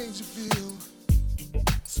made you feel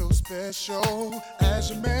so special? As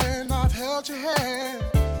your man, I've held your hand,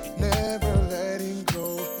 never letting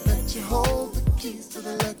go. Let you hold the keys to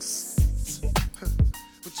the Lexus.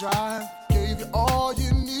 We drive, gave you all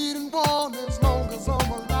you need and want as long as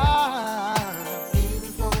I'm alive.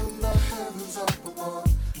 Even from the heavens up above,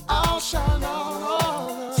 I'll shine out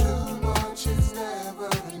all. Too much is never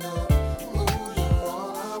enough. Oh, you're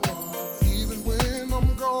all I want. Even when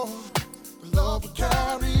I'm gone, the love will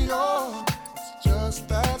carry on. It's just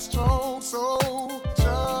that strong, so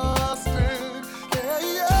just in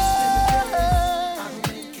case. I don't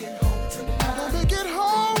make it home tonight. I don't make it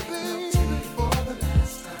home, baby. For the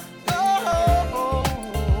last time. Oh,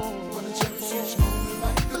 wanna cherish each moment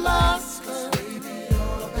like the last. 'Cause baby,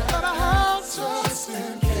 you're the best. But I have just in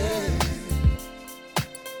case.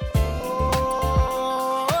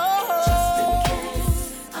 Oh, just in case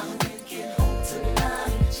I don't make it home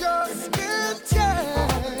tonight. Just in case.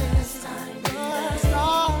 Last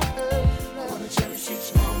time, wanna cherish each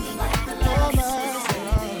moment like the last.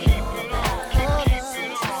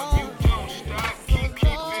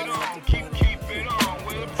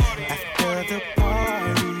 After the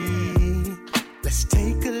party, let's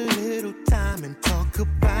take a little time and talk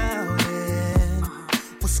about it.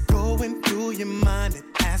 What's going through your mind? It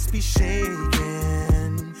has me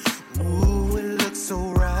shaking. Ooh, it looks so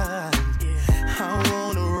right. I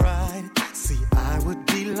wanna ride. See, I would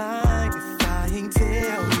be lying if I ain't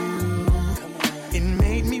tell you. It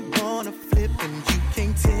made me wanna flip and you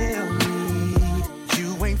can't tell me. You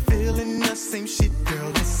ain't feeling the same shit, girl.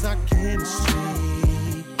 It's our chemistry.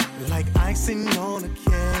 Like icing on a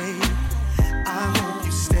cake. I hope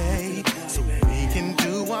you stay so we can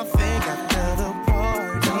do our thing after the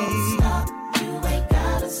party. Don't stop, you ain't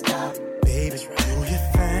gotta stop. Baby, do your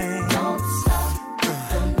thing. Don't stop, let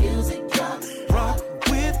the music drop. Rock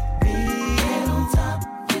with me. Get on top,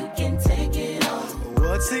 you can take it off.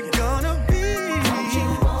 What's it gonna be? Don't you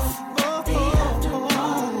want the after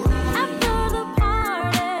party? After the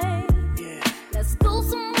party, let's go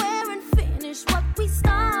somewhere and finish what we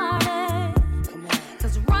started.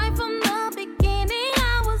 'Cause right from the beginning,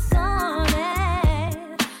 I was on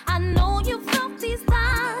it. I know you felt these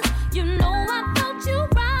vibes, you know I felt you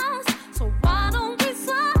rise. So why don't we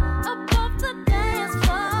stop above the dance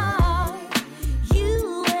floor? You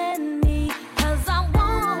and me, 'cause I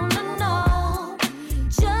wanna know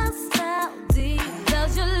just how deep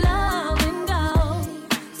does your loving go?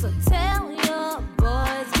 So tell your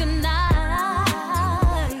boys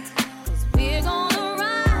goodnight, 'cause we're gonna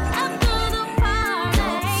ride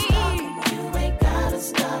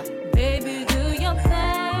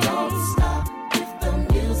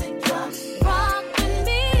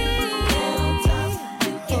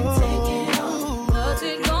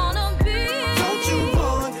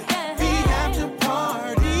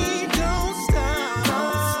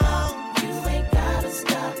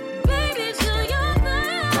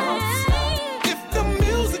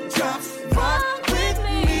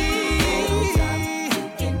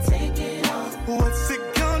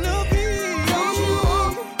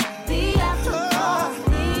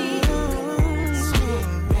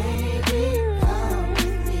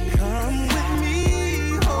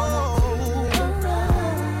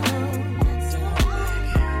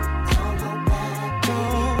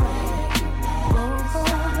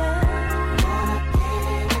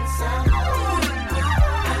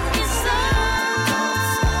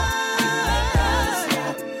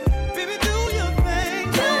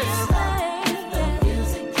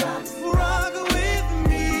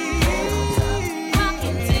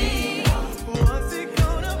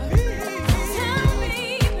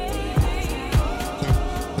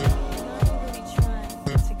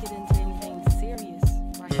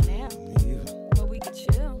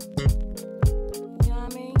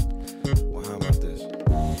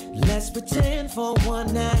for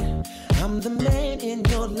one night. I'm the man in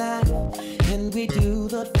your life, and we do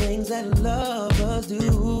the things that lovers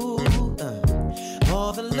do.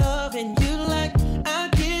 All the loving you like, I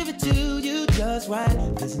give it to you just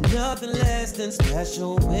right. There's nothing less than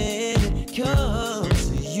special when it comes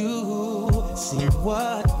to you. See,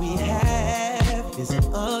 what we have is an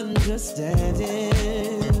understanding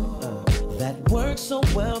that works so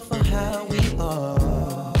well for how we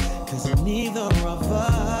are. 'Cause neither of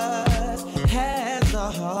us has the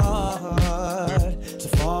heart to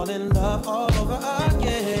fall in love all over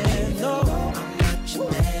again. No, I'm not your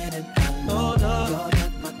man and no, no, you're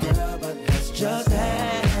not my girl, but let's just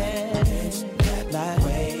dance that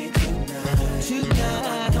way tonight.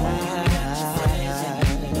 Tonight,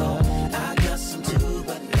 no, I got some too,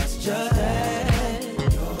 but let's just dance,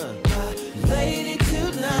 lady,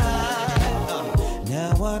 tonight.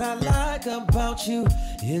 Now what I like about you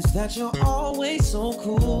is that you're always so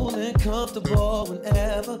cool and comfortable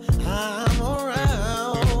whenever I'm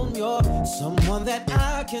around. You're someone that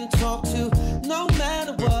I can talk to no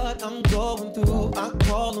matter what I'm going through. I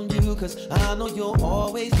call on you 'cause I know you'll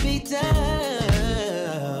always be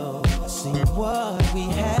down. See, what we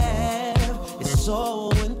have is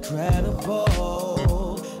so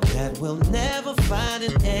incredible that we'll never find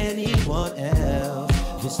in anyone else.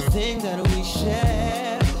 This thing that we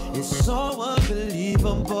share is so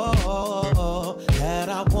unbelievable that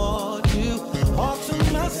I want you all to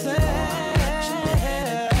myself.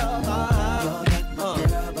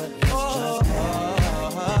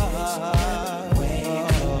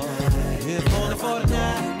 If only for the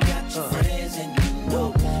night.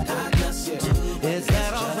 Is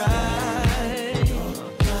that alright?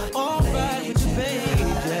 Alright with you, baby.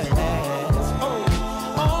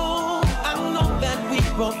 Oh, I know that we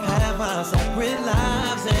both have our separate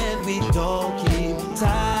lives and we don't keep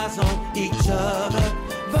ties on each other,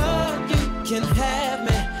 but you can have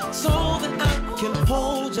me so that I can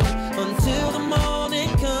hold you until the morning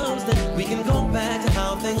comes. Then we can go back to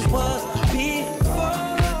how things was before.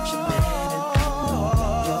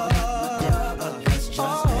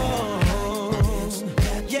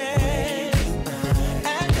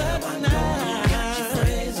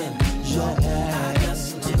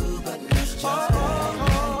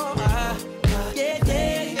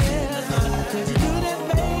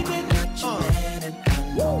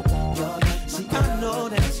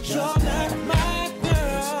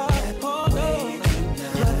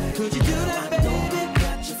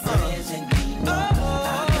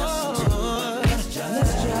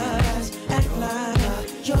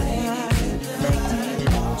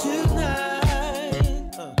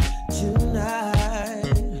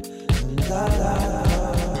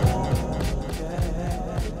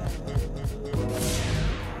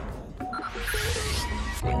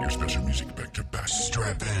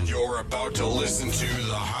 You're about to listen to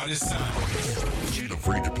the hottest sound. Ain't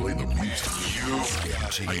afraid to play the music. You've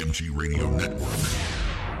got IMG Radio Network.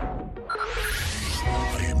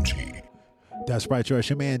 IMG. That's right, George.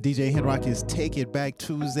 Your man DJ Henrock is Take It Back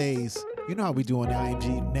Tuesdays. You know how we do on the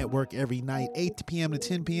IMG Network every night, 8 p.m. to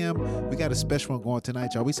 10 p.m. We got a special one going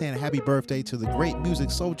tonight, y'all. We saying happy birthday to the great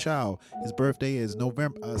Musiq Soulchild. His birthday is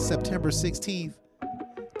September 16th.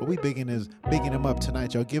 But we bigging him up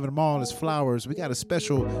tonight, y'all. Giving him all his flowers. We got a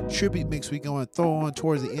special tribute mix we going to throw on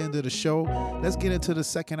towards the end of the show. Let's get into the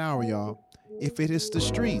second hour, y'all. If it is the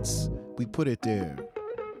streets, we put it there.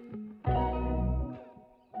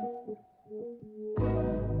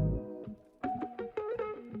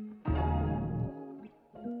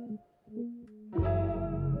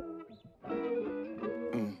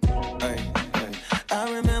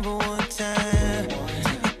 I remember one time you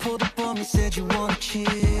pulled up on me, said you wanna chill.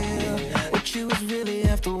 What you was really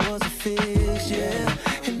after was a fix, yeah.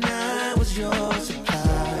 And I was your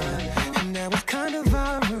supplier, and that was kind of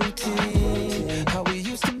our routine. How we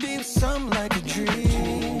used to be with something like a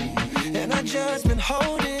dream. And I just been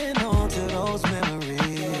holding on to those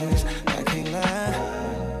memories. I can't lie,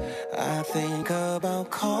 I think about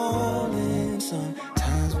calling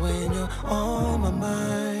sometimes when you're on my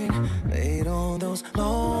mind. Late on those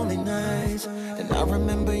lonely nights, and I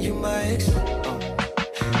remember you, my ex.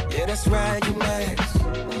 Yeah, that's right, you my ex.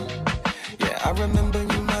 Yeah, I remember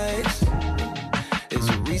you, my ex. There's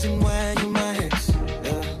a reason why you my ex.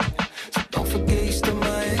 Yeah, so don't forget you still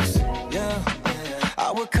my ex. Yeah,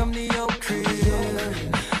 I would come to your crib.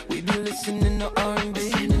 We'd be listening to R&B.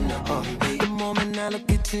 The moment I look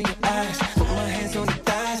into your eyes, put my hands on your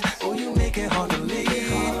thighs. Oh, you make it hard to leave.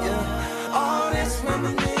 Yeah, all this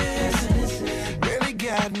reminiscence really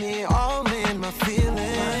got me all in my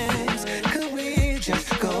feelings. Could we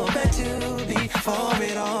just go back to before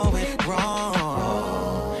it all went wrong?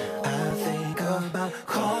 I think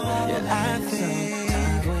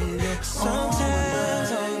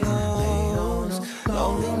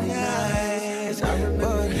lonely nights. But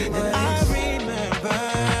I remember.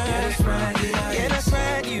 Yeah, that's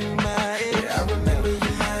right, you my ex. Yeah, I remember you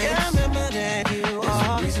my ex. Yeah, I remember that you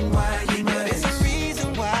are. There's a reason why you my ex. There's a reason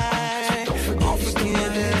why. Don't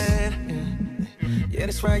forget that. Yeah,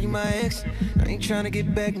 that's right, you my ex. I ain't tryna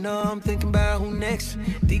get back, no, I'm thinking about who next.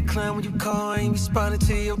 Decline when you call, I ain't responding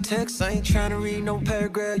to your text. I ain't tryna read no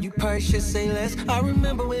paragraph, you probably should say less. I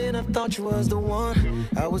remember when I thought you was the one.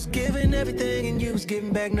 I was giving everything and you was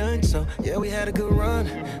giving back none. So yeah, we had a good run,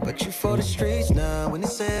 but you for the streets now. When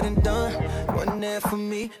it's said and done, wasn't there for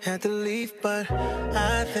me, had to leave. But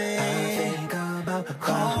I think about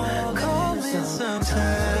calling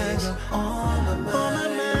sometimes on my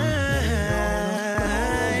mind.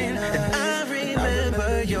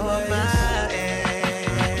 You're mine.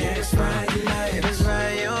 Yeah, it's right, it's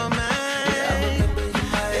right, you're mine. Yeah, I remember you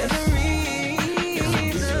mine. There's a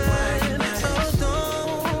reason, so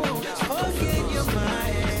don't forget you're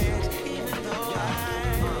mine. Even though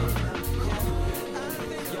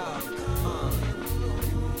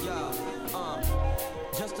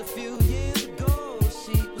just a few years ago,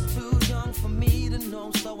 she was too young for me to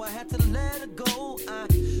know, so I had to let her go. I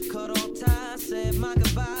cut off ties, said my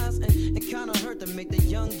goodbyes, and it kinda hurt to make the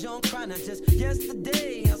young John cry. Not just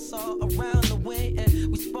yesterday, I saw her around the way,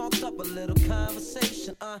 and we sparked up a little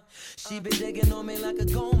conversation. She been digging on me like a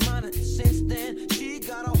gold miner, and since then, she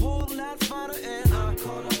got a whole lot finer, and I'm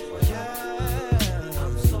caught up with her. Yeah,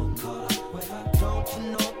 I'm so caught up with her. Don't you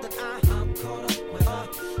know that I'm caught up with her?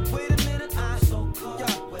 Wait a minute, I'm so caught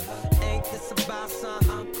up with her. Ain't this about something?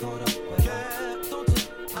 I'm caught up with her. Yeah, don't you?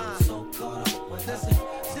 I'm so caught up with her. Listen,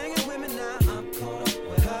 sing it with me now. I'm caught up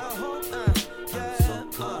with her.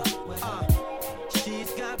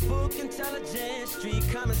 She's got book intelligence, street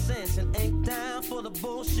common sense, and ain't down for the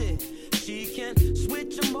bullshit. She can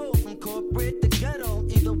switch a mode from corporate to ghetto.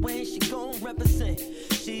 Either way, she gon' represent.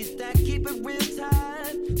 She's that keep it real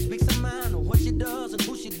tight, speaks her mind on what she does and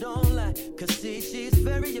who she don't like. Cause see, she's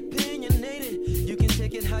very opinionated. You can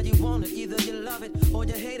take it how you want it, either you love it or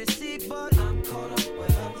you hate it. See, but I'm caught up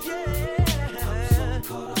with her. Yeah, I'm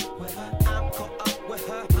so caught up with her. I'm caught up with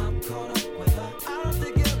her. I'm caught up with her. I don't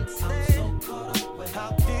think you understand. I'm so caught up with her. How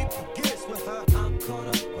deep it gets with her. I'm caught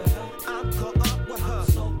up with her. I'm caught up with her.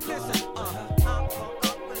 So listen, I'm caught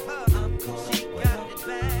up with her. I'm caught she up with got her. It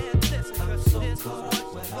bad. Listen, cause so this is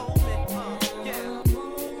what she told me. Yeah.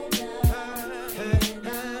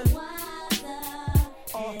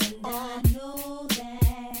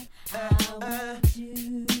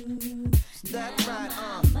 That's right,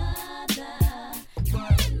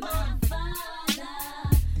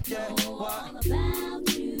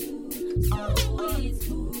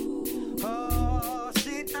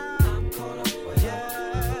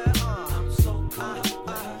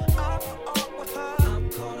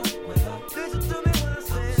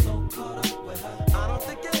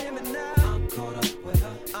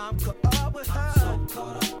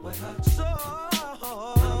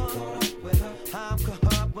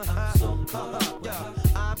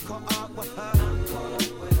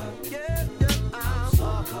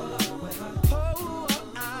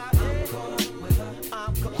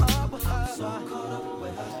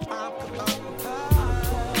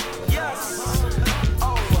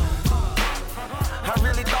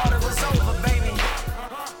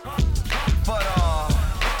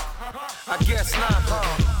 guess not,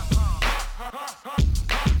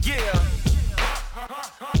 yeah,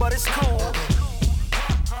 but it's cool.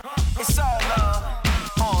 It's all love.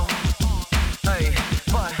 Hey,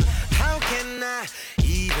 but how can I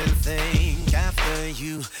even think after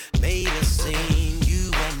you made a scene?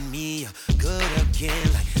 You and me are good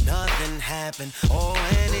again, like nothing happened. Oh,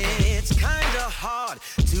 and it's kinda hard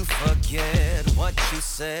to forget what you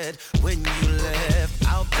said when you left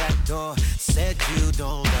out that door. Said you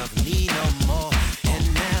don't love me no more,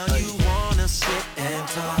 and now you wanna sit and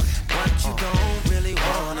talk, but you don't really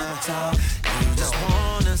wanna talk. You just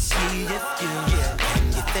wanna see if you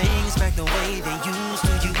can get things back the way they used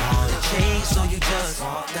to. You wanna change, so you just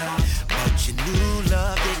walked out, but you knew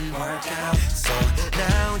love didn't work out. So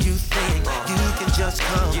now you think you can just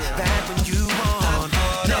come back when you want.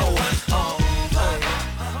 No,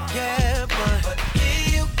 yeah, but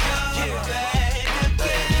you come back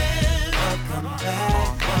again. Welcome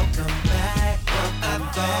back, welcome back. I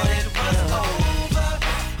thought it was over.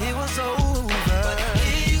 It was over. But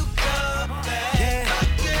you come back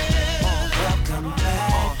again. Welcome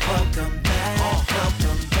back, welcome back,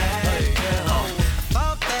 welcome back. I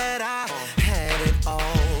thought that I had it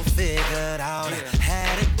all figured out.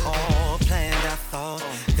 Had it all planned. I thought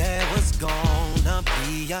there was gonna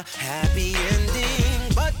be a happy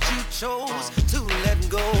ending, but you chose to let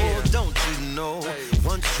go. Don't you know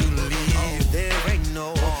once you leave, there ain't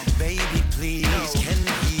no baby, please. Can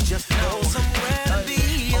we just go somewhere to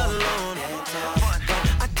be alone? But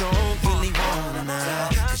I don't really wanna,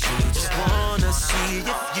 cause you just wanna see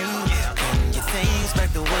if you can get things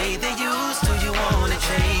back the way they used to. You wanna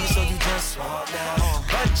change, so you just walk out.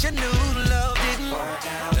 But your new love didn't work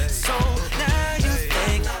out. So now you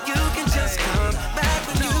think you can just come back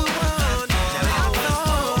when you want. Now I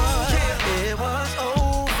thought it was over.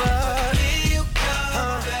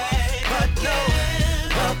 But no,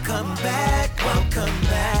 welcome back, welcome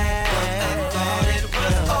back. I thought it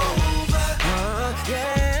was over.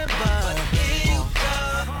 Yeah, but you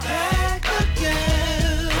come back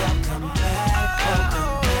again. Welcome back,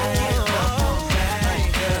 welcome back, welcome back.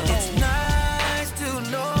 It's nice to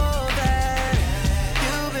know that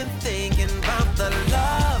you've been thinking about the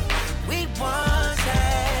love we once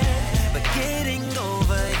had. But getting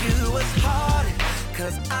over you was hard,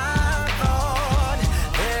 cause I thought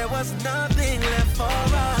there was nothing left for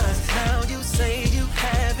us. Now you say you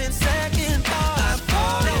having second thoughts. I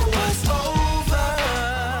thought it was over,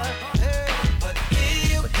 but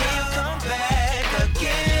you come back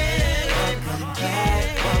again. Welcome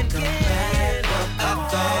back, welcome back. I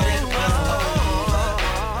thought it was over,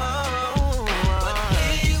 but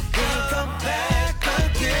you come back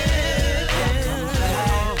again.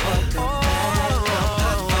 Welcome back,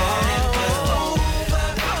 welcome back. I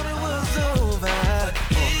thought it was over,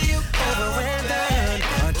 over and done.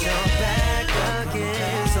 But you're back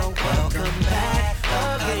again, so welcome back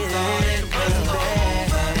again. I thought it was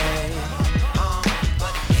over,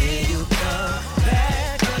 but here you come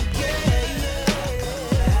back again.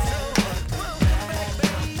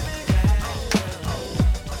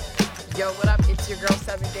 Yo, what up? It's your girl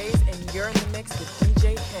 7 Days, and you're in the mix with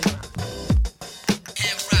DJ Henry.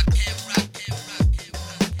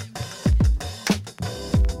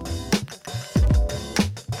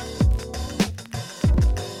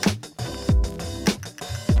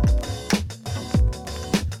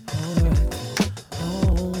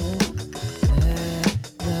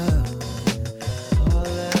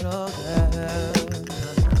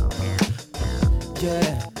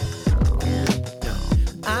 Yeah.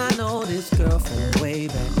 I know this girl from way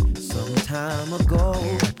back, some time ago.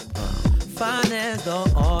 Fine as the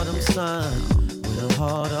autumn sun, with a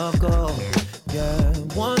heart of gold. Yeah,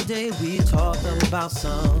 one day we talked about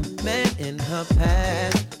some man in her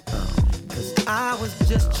past. Cause I was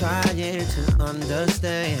just trying to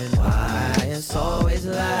understand why it's always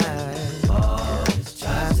lies, always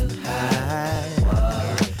tries to hide.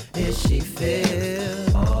 What is she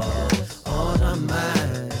feel on her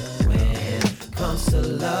mind when it comes to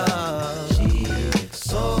love? She's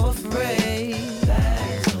so afraid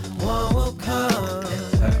that someone will come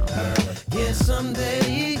and hurt her. Yeah,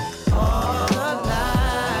 someday all her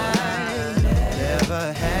life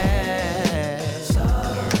never had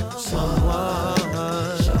someone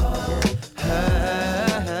hurt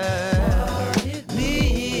me.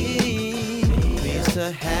 Means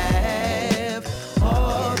to have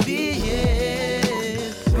or be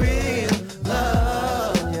in real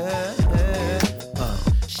love. Yeah.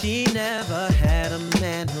 She never had a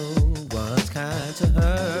man who was kind to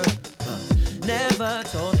her. Never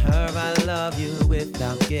told her I love you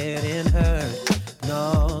without getting hurt.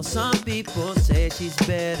 No, some people say she's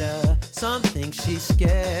better, some think she's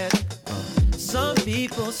scared. Some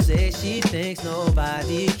people say she thinks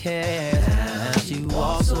nobody cares. Now she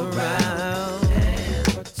walks around and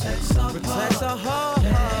protects her heart.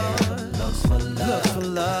 Looks for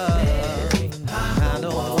love. I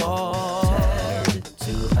don't want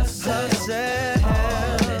to herself.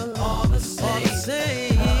 All the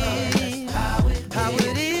same. How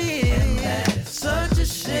it is. Such a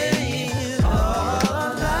shame.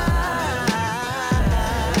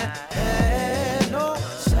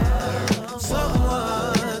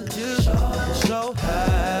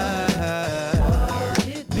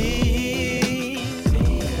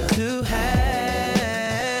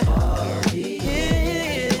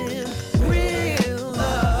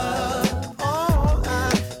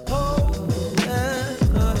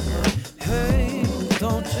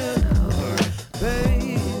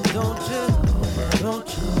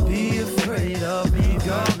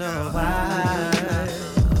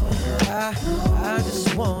 I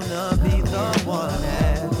just wanna be the one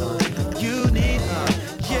that you need,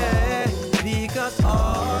 yeah, because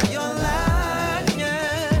all your life,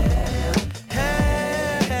 yeah,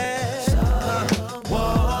 had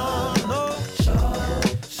someone,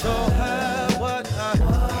 show her what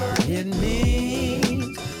it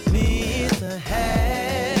means to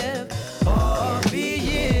have or be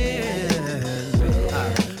in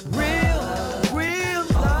real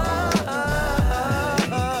love.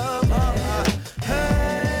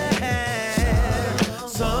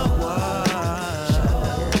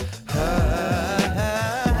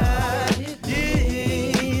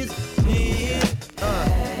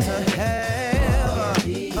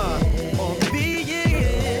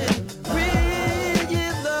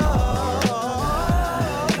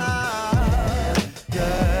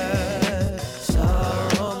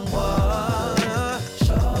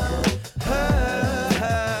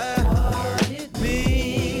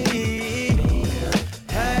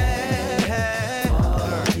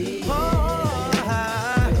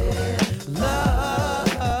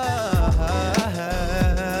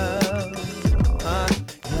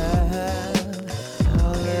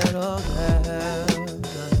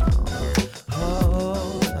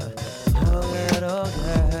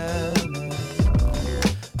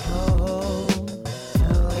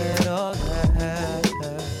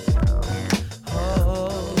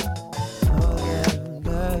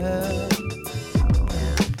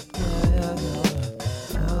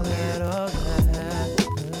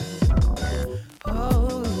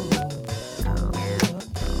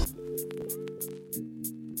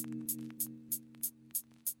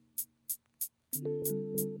 Never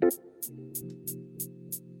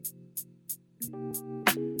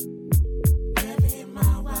in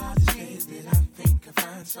my wildest days did I think I'd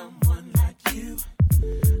find someone like you.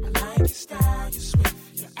 I like your style, you're swift,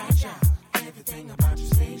 you're agile. Everything about you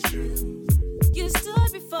stays true. You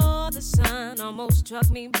stood before the sun, almost struck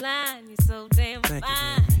me blind. You're so damn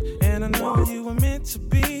fine. You, and I know you were meant to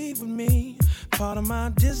be with me, part of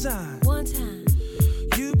my design. One time.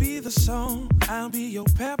 You be the song, I'll be your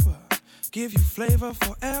pepper. Give you flavor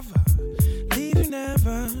forever, leave you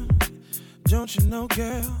never. Don't you know,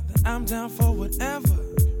 girl, that I'm down for whatever.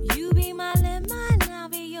 You be my lemon, I'll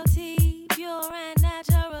be your tea, pure and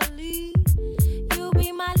naturally. You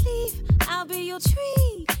be my leaf, I'll be your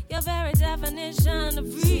tree, your very definition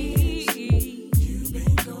of free. You've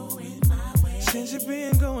been going my way. Since you've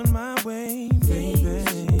been going my way,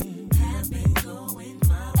 baby. Have been going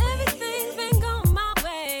my way. Everything's been going my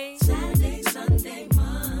way. Saturday, Sunday,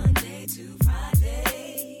 Monday to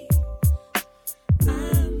Friday.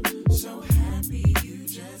 I'm so happy you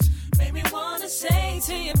just made me wanna say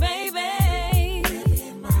to you, baby. Never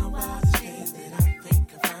in my wildest days did I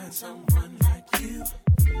think I'd find someone like you.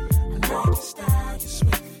 I like your style, you're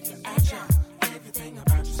swift, you're agile. Everything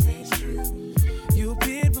about you stays true. You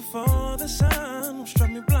appeared before the sun, struck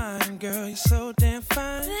me blind, girl, you're so damn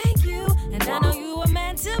fine. Thank you, and I know you were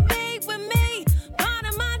meant to be with me, part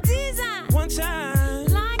of my design. One time,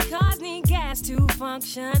 like cars need gas to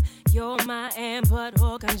function, you're my and but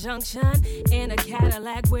or conjunction. In a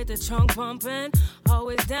Cadillac with the trunk bumping,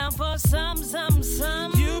 always down for some.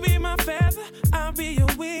 You be my feather, I'll be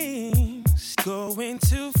your wings. Going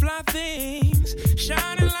to fly things,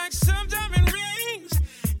 shining like some diamond rings.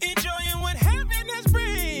 Enjoying what happiness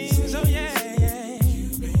brings. Oh yeah, yeah.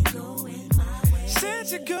 You've been going my way.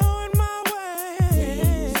 Since you're going my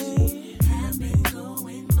way. Have been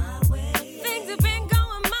going my way. Things have been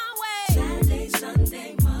going my way. Saturday,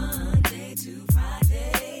 Sunday, Monday to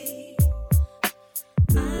Friday.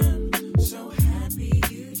 I'm so happy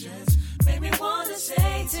you just made me wanna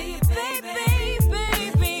say to you, baby,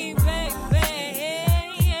 baby, baby.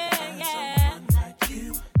 Yeah. Like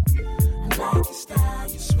you. I like your style,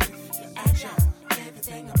 you're swift, you're agile.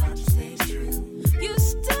 Everything about you stays true. You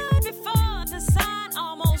stood before the sun,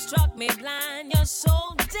 almost struck me blind. You're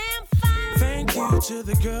so damn fine. Thank you to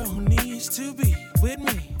the girl who needs to be with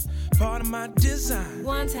me, part of my design.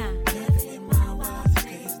 One time. Never in my wildest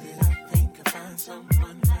days did I think I'd find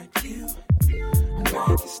someone like you. I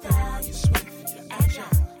like your style, you're swift, you're agile.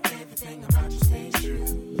 Everything about you stays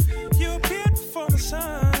true. You appeared before the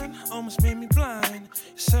sun, almost made me blind.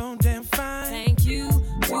 You're so damn fine. Thank you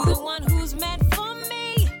to the one who's meant for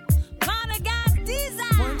me, part of God's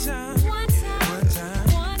design. One time. One time. One time.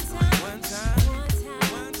 One time. One time. One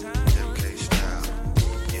time. One time. MK style,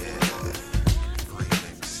 yeah.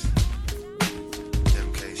 Remix.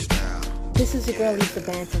 MK style. This is your girl Lisa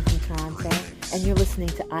Banton from Toronto, and you're listening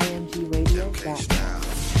to IMGRadio.net. MK style.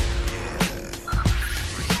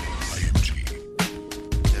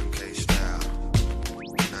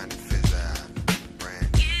 95th Ave.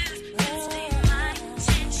 Brandy.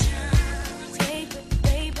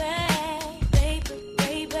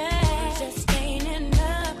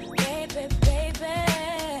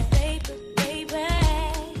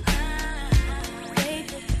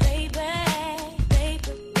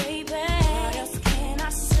 What else can I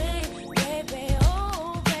say, baby?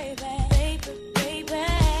 Oh, baby, baby, baby.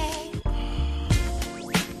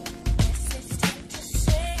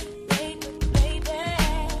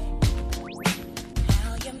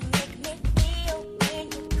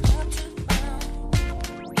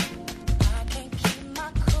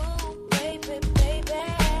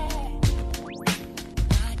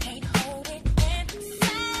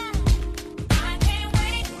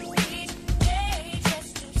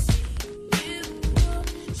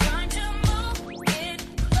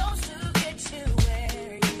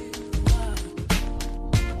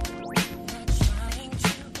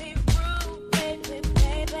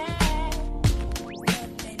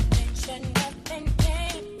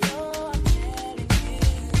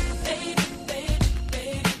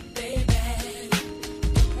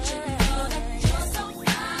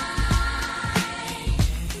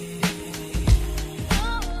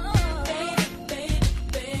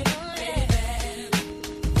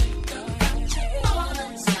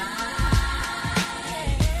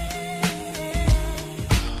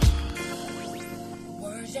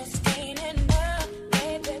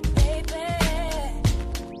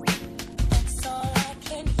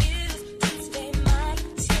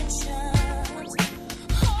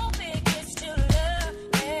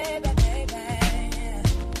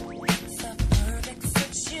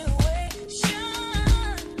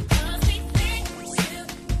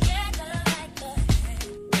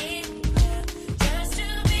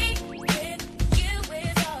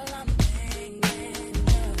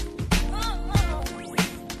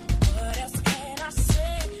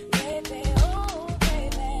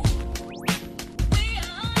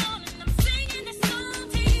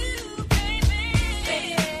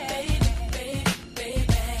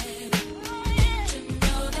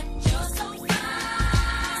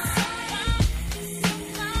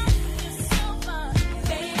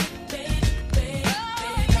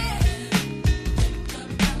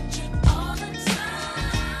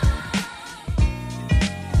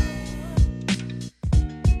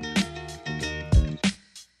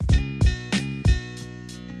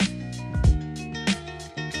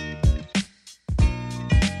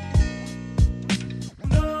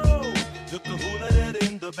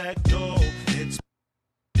 facto. It's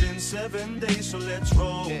been 7 days, so let's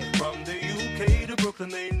roll. From the UK to Brooklyn,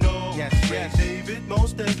 they know. Ray David,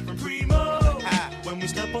 Most Def, and Primo. When we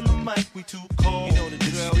step on the mic, we too cold. You know the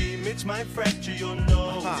drill. This remix might fracture your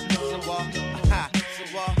nose.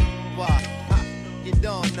 You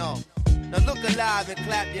don't know. Now look alive and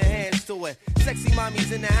clap your hands to it. Sexy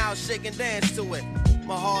mommies in the house, shake and dance to it.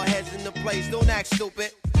 My hard head's in the place, don't act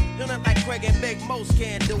stupid. You're not like Craig and Big, most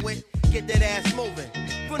can't do it. Get that ass moving,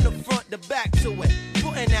 from the front to back to it.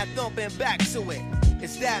 Putting that thumping back to it.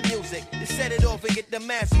 It's that music, to set it off and get the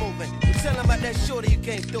mass moving. You tell them about that shorty, you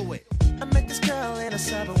can't do it. I met this girl in a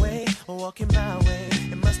subway, walking my way.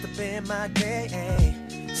 It must have been my day.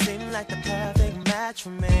 Seemed like the perfect match for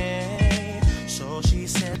me. So she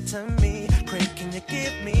said to me, Craig, can you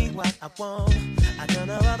give me what I want? I don't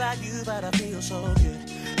know about you, but I feel so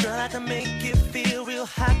good. Girl, I can make you feel real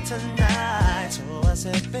hot tonight. So I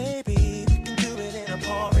said, baby, we can do it in a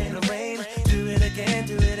pouring rain. Do it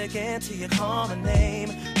again till you call my name.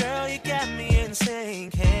 Girl, you got me insane.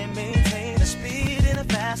 Can't maintain the speed in a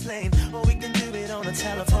fast lane. Or we can do it on the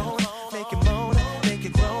telephone. Make it moan, make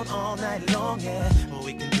it groan all night long, yeah. Or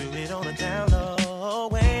we can do it on the down low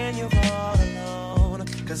when you're all alone.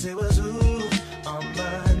 Cause it was ooh on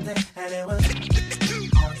Monday, and it was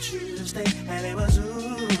on Tuesday, and it was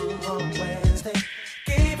ooh on Wednesday.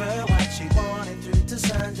 Gave her what she wanted through to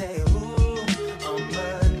Sunday. Ooh on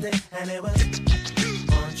Monday, and it was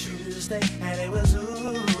on Tuesday, and it was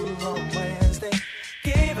ooh on Wednesday.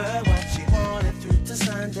 Gave her what she wanted through to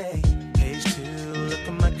Sunday. Page 2, look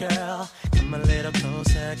at my girl. Come a little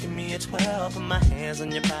closer, give me a 12. Put my hands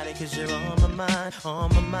on your body, cause you're on my mind. On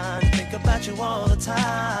my mind, think about you all the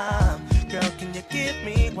time. Girl, can you give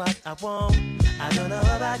me what I want? I don't know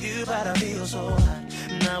about you, but I feel so hot.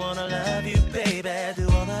 And I wanna love you, baby. Do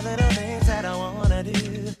all the little things that I wanna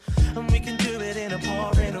do. And we can do it in a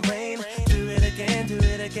pouring rain. Do it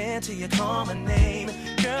again till you call my name.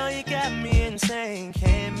 Girl, you got me insane.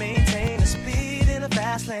 Can't maintain the speed in a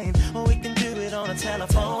fast lane. Or we can do it on a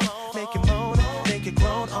telephone. Make it moan, make it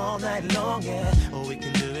groan all night long, yeah. Or we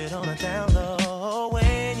can do it on a down low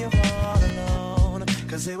when you're all alone.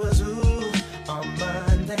 Cause it was ooh on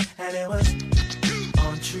Monday, and it was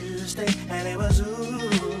on Tuesday, and it was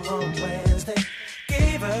ooh on Wednesday.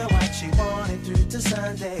 Gave her what she wanted through to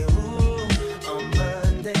Sunday. Ooh on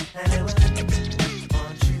Monday, and it was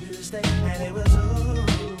on Tuesday, and it was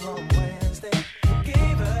ooh on Wednesday.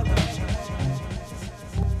 Gave her what she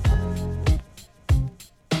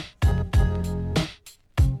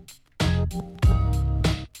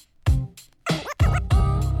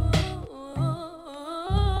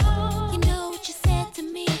You know what you said to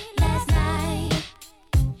me last night.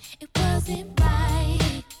 It wasn't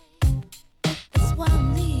right. That's why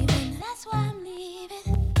I'm leaving. That's why I'm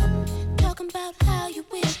leaving. Talking about how you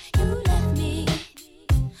wish you left me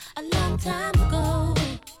a long time ago.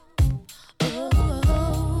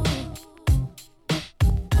 Oh.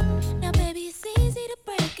 Now, baby, it's easy to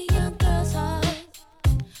break a young girl's heart,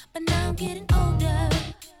 but now I'm getting older.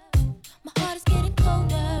 My heart is getting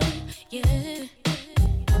colder, yeah.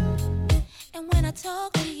 And when I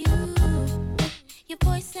talk to you, your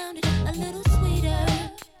voice sounded a little sweeter.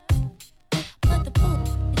 But the bull,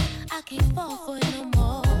 I can't fall for it no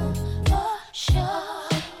more. For sure,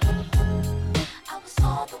 I was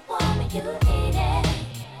all the woman you needed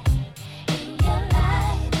in your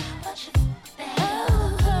life, but you f***ed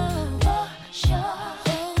that up. For sure,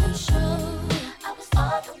 I was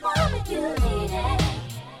all the woman you needed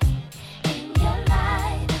in your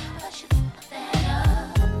life, but you f***ed that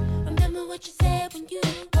up. Remember what you said when you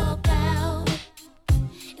walked out.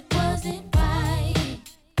 It wasn't right.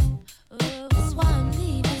 Oh, that's why I'm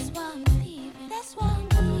leaving. That's why I'm leaving. That's why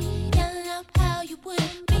I'm leaving. Yelling out how you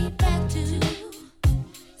wouldn't be back to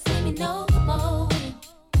see me no more.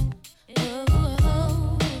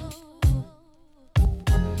 Oh.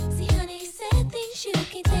 See, honey, you said things you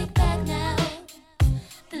can't take back now.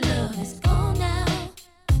 The love is gone now,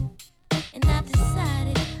 and I've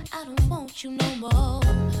decided I don't want you no more.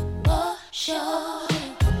 For sure.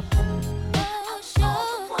 Oh,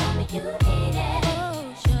 sure. Woman, you need it.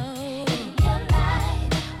 Oh, sure. In your life,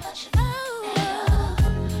 but you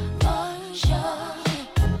for sure.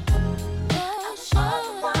 Oh, sure.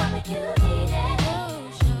 Woman, you need it. Oh,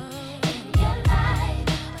 sure. In your life,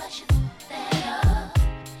 but you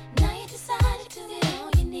now you decided to get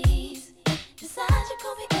on your knees. Decide you're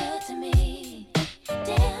gonna be good to me.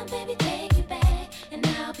 Damn, baby, take me back, and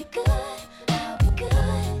I'll be good. I'll be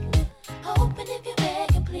good. Hoping if you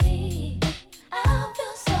beg and plead, I'll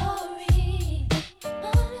feel sorry.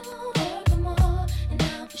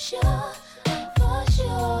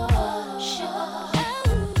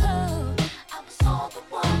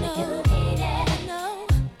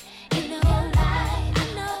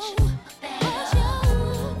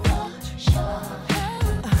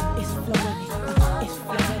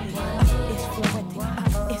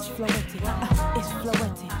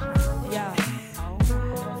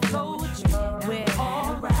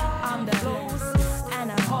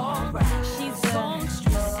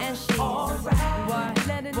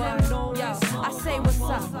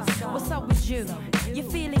 you. You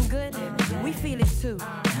feeling good? We feel it too.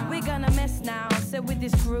 We're gonna mess now, so with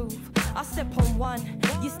this groove. I step on one,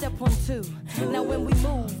 you step on two. Now when we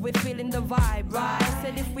move, we're feeling the vibe, right?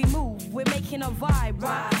 Said if we move, we're making a vibe,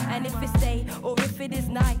 right? And if it's day or if it is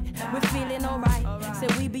night, we're feeling alright. So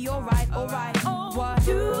we be alright, alright. What?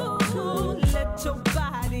 You let your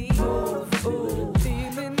body move,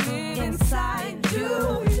 feeling it inside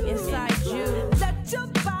you, inside you. Let your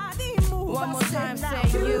body move. One more time, say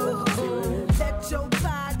you. Let your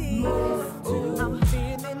body move. I'm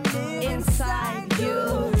feeling it inside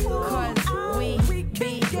you. Cause we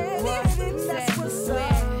be moving. That's what's up.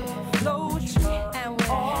 Floetry and we're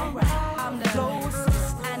alright. I'm the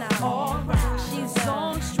closest and I'm alright. She's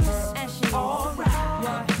songstress and she's alright.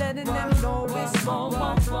 We're letting them know it's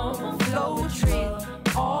Floetry.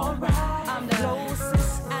 Alright. I'm the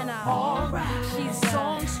closest and I'm alright. She's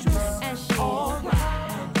songstress and she's alright.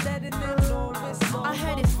 I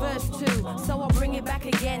heard it's verse 2, so I'll bring it back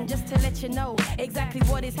again just to let you know exactly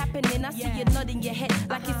what is happening. I see you nodding your head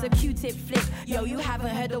like it's a Q-tip flick. Yo, you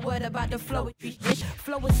haven't heard a word about the Floetry.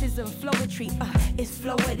 Floeticism, Floetry, it's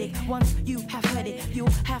Floetic. Once you have heard it, you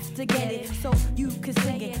have to get it. So you can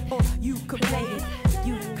sing it or you could play it.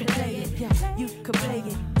 You could play it, yeah, you could play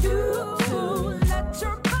it. You let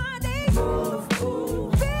your body move,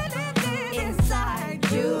 feeling it inside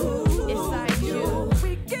you, inside you.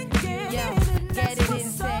 We can get it, get it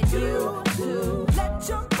inside you too. Let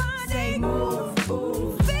your body move,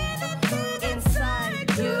 feeling it inside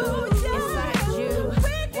you, inside you.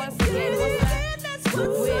 Once again, what's that?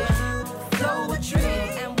 We're Floetry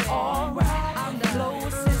and we're alright. I'm the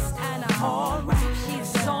closest and I'm alright. She's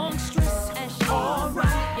songstress and she's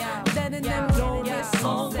alright. Yeah, letting them know it's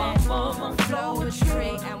all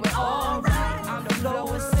Floetry and we're alright. I'm the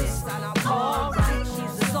closest and I'm alright.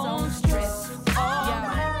 She's the songstress.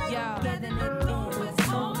 Yeah, yeah, letting them know it's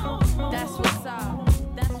all. That's what's up.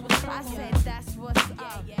 That's what's up. I said that's what's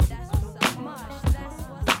up. Yeah, that's what's up. Much. That's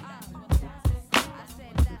what's up. I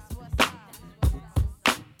said that's what's up.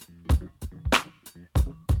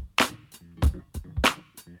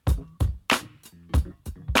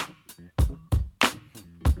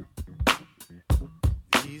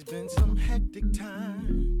 These been some hectic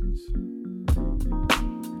times.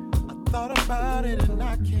 I thought about it and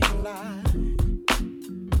I can't lie.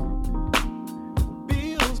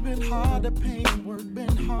 Bills been hard to pay and work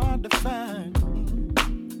been hard to find.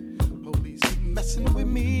 Police keep messing with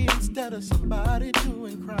me instead of somebody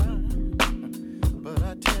doing crime. But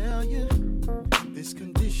I tell you, this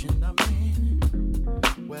condition I'm in,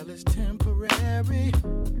 well, it's temporary,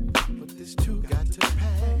 but this too got to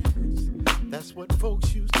pass. That's what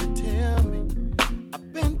folks used to tell me.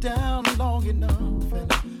 I've been down long enough,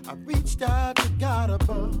 and I reached out to God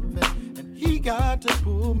above, and He got to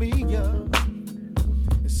pull me up.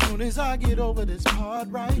 As soon as I get over this part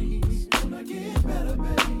right here, it's gonna get better,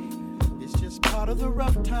 baby. It's just part of the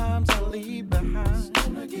rough times I leave behind. It's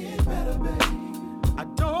gonna get better, baby. I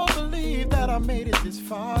don't believe that I made it this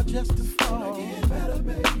far just to fall. It's gonna get better,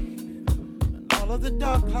 baby. All of the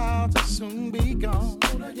dark clouds will soon be gone.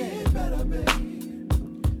 It's gonna get better, baby.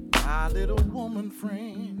 My little woman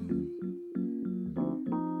friend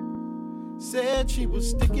said she was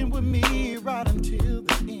sticking with me right until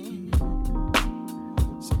the end.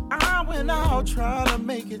 So I went out trying to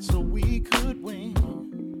make it so we could win.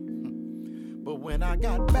 But when I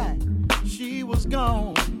got back, she was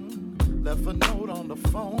gone. Left a note on the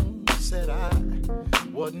phone, said I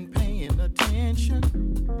wasn't paying attention.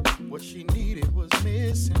 What she needed was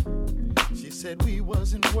missing. She said we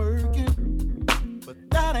wasn't working, but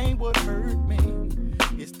that ain't what hurt me.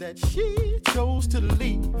 It's that she chose to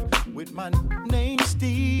leave with my name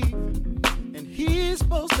Steve. And he's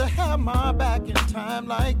supposed to have my back in time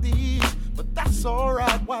like these. But that's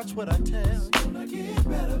alright, watch what I tell you. It's gonna get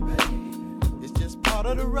better, baby. It's just part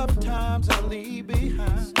of the rough times I leave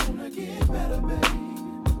behind. It's gonna get better, baby.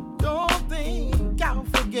 Don't think I'll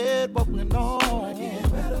forget what went on. It's gonna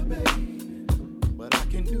get better, baby. But I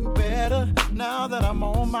can do better now that I'm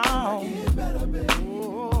on my own. It's gonna get better, baby.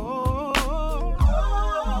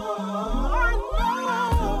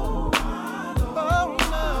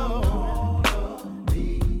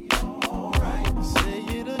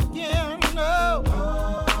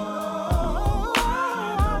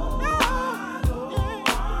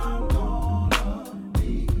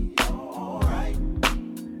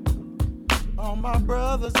 My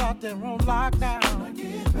brothers out there on lockdown.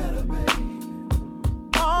 Get better, baby.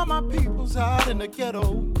 All my people's out in the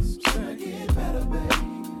ghettos. Get better, baby.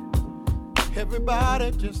 Everybody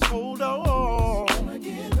just hold on.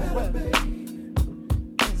 Get better, baby.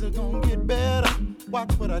 Things are gonna get better.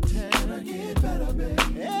 Watch what I tell you. Get better, baby.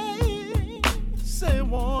 Hey. say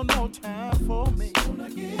one more time for me. It's gonna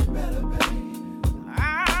get better, baby.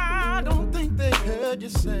 I don't think they heard you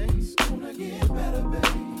say it's gonna get better,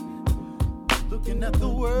 baby. Looking at the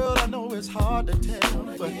world, I know it's hard to tell,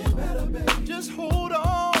 but better, just hold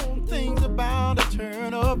on, things about to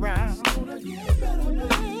turn around. It's gonna get better,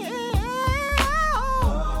 baby.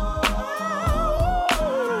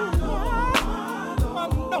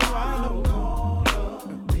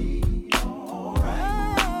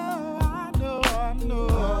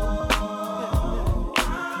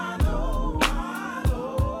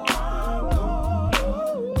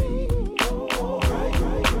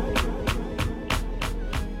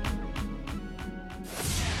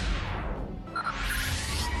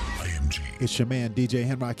 It's your man DJ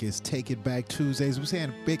Henrock is Take It Back Tuesdays. We're saying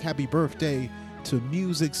a big happy birthday to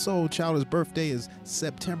Musiq Soulchild. His birthday is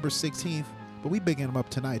September 16th, but we bigging him up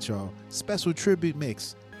tonight, y'all. Special tribute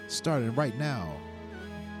mix starting right now.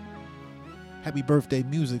 Happy birthday,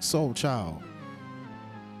 Musiq Soulchild.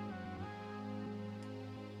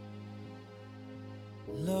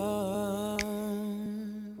 Love,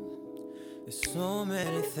 there's so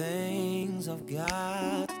many things I've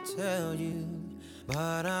got to tell you,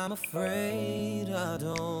 but I'm afraid I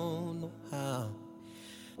don't know how.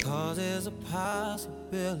 'Cause there's a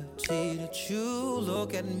possibility that you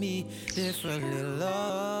look at me differently,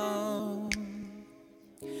 love.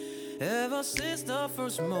 Ever since the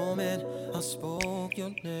first moment I spoke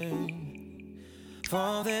your name,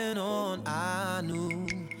 from then on I knew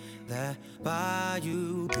that by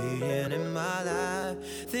you being in my life,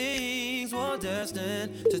 things were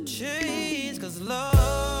destined to change. 'Cause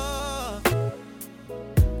love,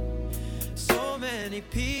 so many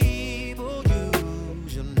people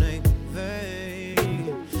use your name in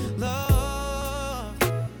vain. Love,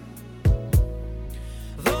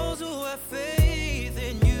 those who have faith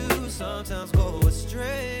in you sometimes go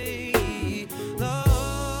astray.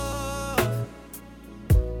 Love,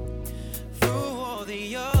 through all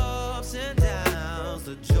the ups and downs,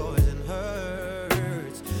 the joys and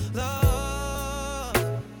hurts. Love,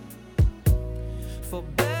 for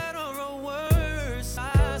better or worse,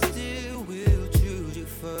 I still will choose you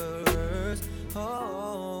first.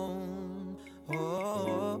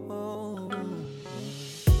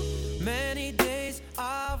 Many days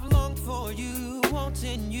I've longed for you,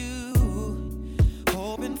 wanting you,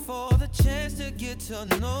 hoping for the chance to get to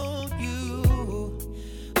know you,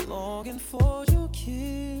 longing for your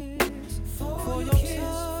kiss, for your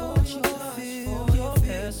touch, your feel, your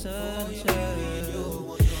essence.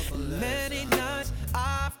 Many nights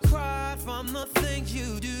I've cried from the things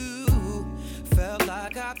you do, felt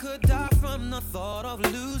like I could die from the thought of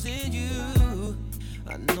losing you.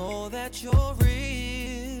 I know that you're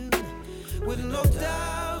real, with no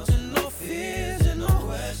doubts and no fears and no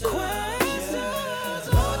questions.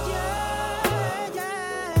 Oh yeah,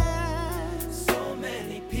 yeah. So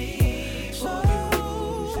many people,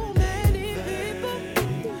 so many people.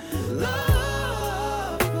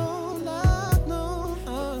 Love, no.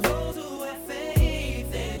 Those who have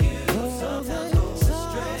faith in you sometimes go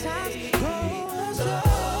astray.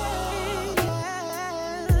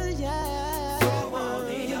 Yeah. So all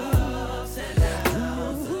the ups and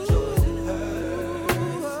downs, the joys and hurts.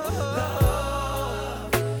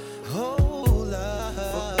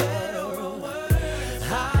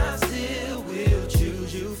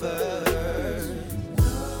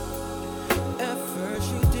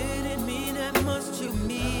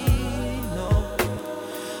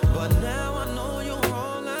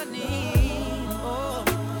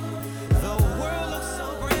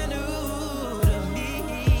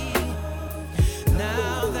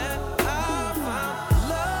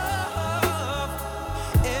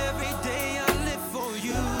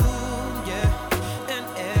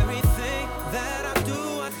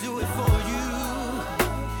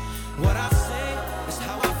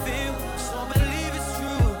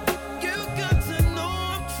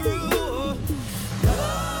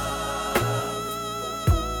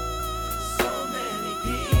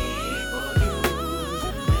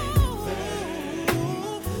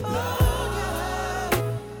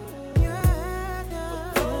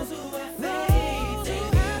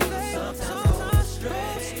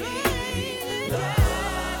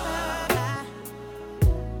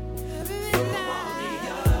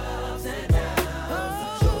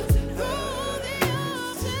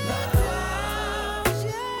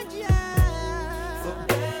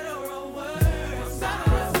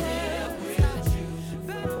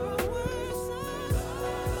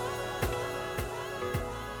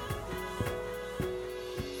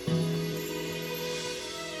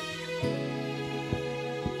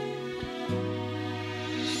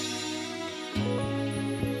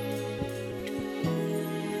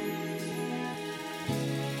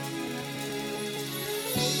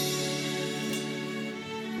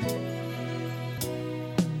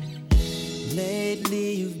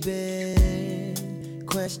 Lately you've been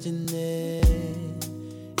questioning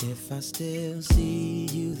if I still see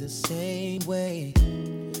you the same way.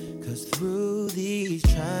 'Cause through these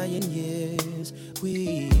trying years,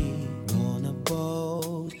 we gonna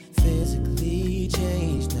both physically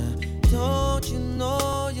change now. Don't you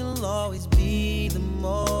know you'll always be the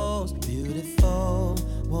most beautiful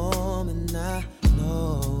woman I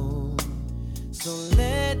know? So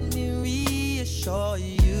let me reassure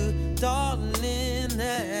you, darling,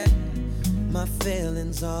 that my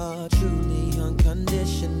feelings are truly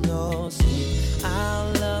unconditional. See,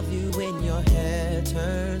 I'll love you when your hair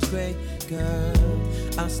turns gray, girl.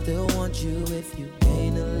 I still want you if you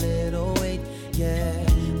gain a little weight. Yeah,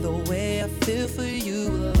 the way I feel for you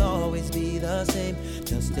will always be the same,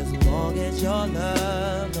 just as long as your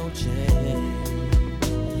love don't change.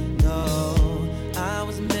 No, I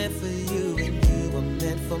was meant for you and you were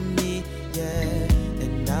meant for me. Yeah,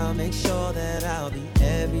 and I'll make sure that I'll be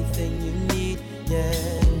everything you need.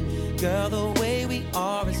 Yeah, girl, the way we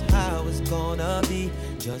are is how it's gonna be,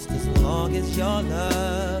 just as long as your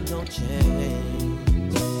love don't change.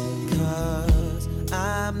 'Cause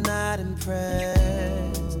I'm not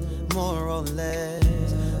impressed, more or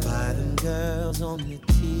less, by them girls on the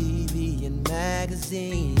TV and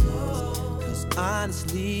magazines. 'Cause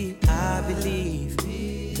honestly, I believe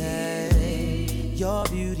that your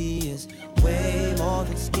beauty is way more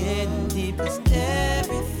than skin deep. 'Cause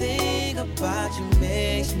everything about you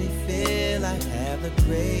makes me feel I have the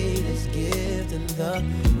greatest gift in the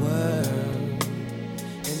world.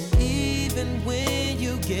 And even when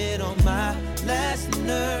you get on my last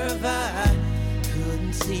nerve, I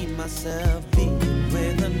couldn't see myself being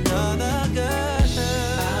with another girl.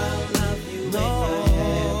 I'll love you when your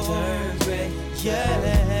hair turns gray.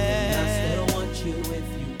 Yeah, I still want you if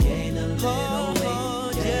you gain a little weight.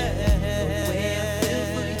 Yeah, the way I feel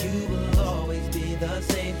for you will always be the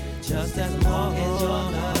same, just as long as your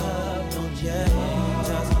love don't change.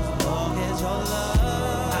 Just as long as your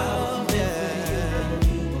love. I was meant for you and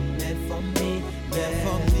you were meant for me. Meant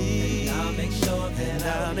for me. And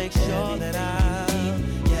I'll make sure that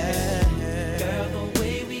yeah. Girl, the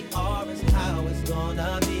way we are is how it's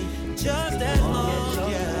gonna be, just as long as your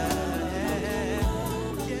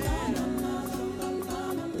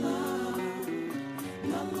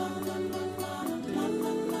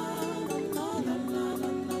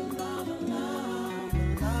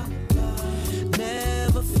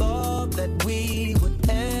Never thought that we would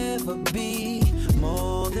ever be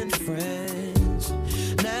more than friends.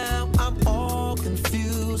 Now I'm all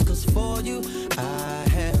confused, 'cause for you I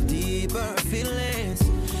have deeper feelings.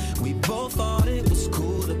 We both thought it was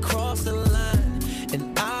cool to cross the line, and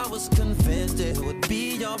I was convinced it would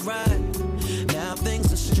be alright. Now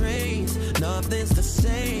things are strange, nothing's the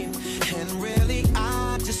same, and really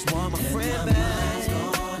I just want my friend back.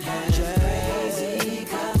 Crazy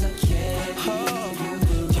 'cause I can't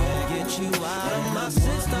get you out of my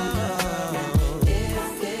system.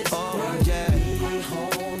 If it's worth me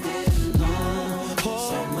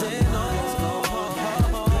holding on,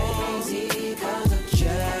 crazy 'cause I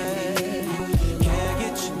can't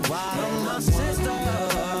get you out of my system.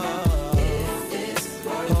 If it's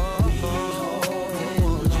worth me holding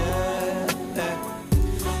on,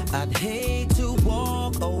 I'd hate to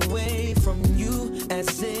walk away from you as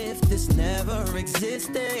if this never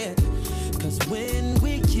existed. 'Cause when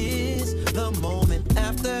we kiss, the moment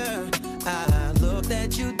after, I looked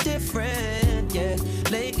at you different, yeah.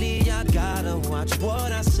 Lately I gotta watch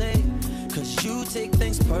what I say, 'cause you take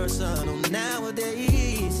things personal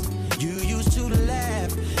nowadays. You used to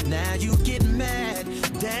laugh, now you get mad.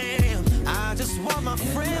 Damn, I just want my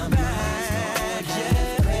friend back,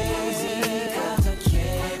 yeah. Crazy 'cause I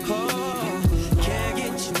can't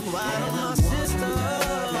get you out of my system.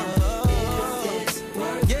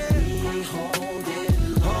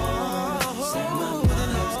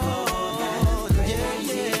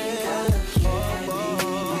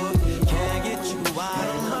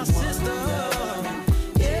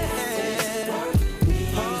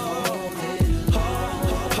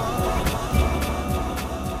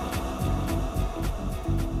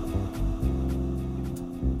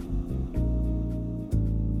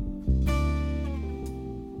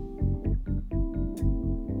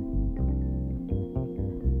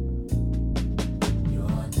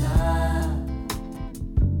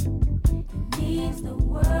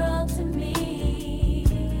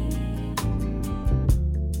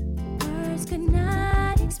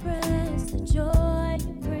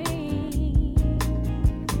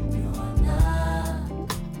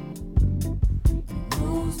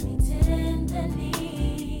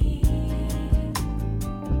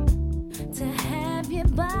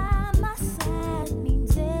 by my side.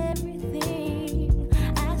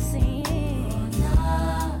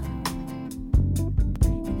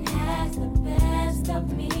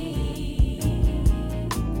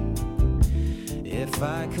 If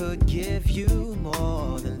I could give you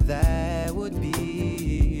more than that would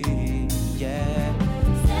be, yeah.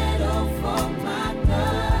 Settle for my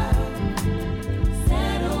love.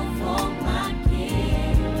 Settle for my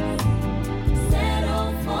kiss.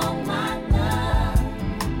 Settle for my love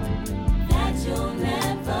that you'll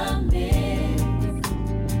never miss.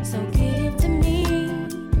 So give to me,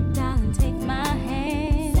 darling, take my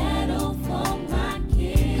hand. Settle for my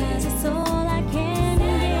kiss. 'Cause it's all I can give.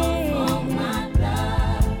 Settle for my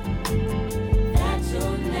love that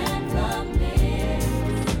you'll never miss.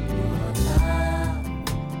 Your love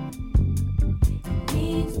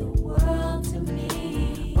means the world to me.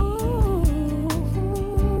 Ooh,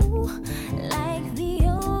 like the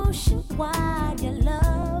ocean wide, your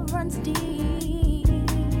love runs deep.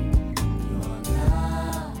 Your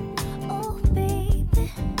love, oh baby,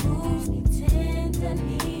 moves me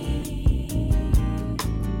tenderly.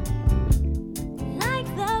 Like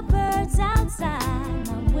the birds outside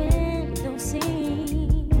my window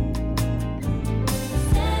sing.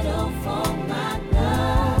 Settle for my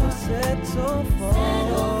love. Settle for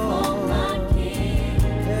my kiss.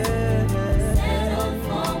 Settle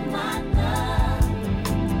for my love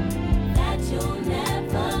that you'll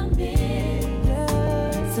never miss.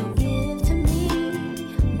 So give to me,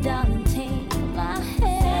 darling, take my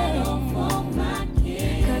hand. Settle for my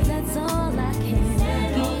kiss. 'Cause that's all I can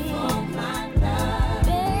Settle for my love,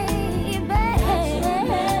 baby, that you'll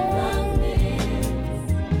never miss.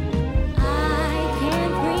 I can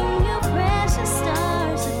bring you precious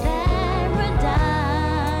stars to paradise.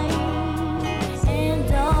 And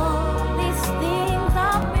all these things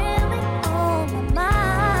are really on my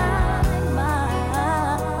mind.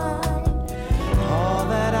 all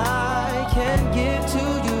that I can give to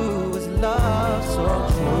you is love so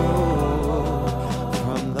true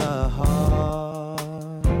from the heart.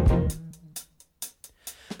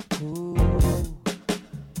 Ooh.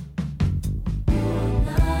 Your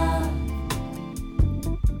love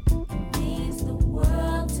means the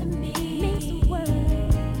world to me.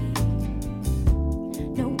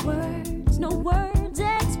 No words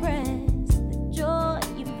express the joy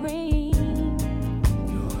you bring.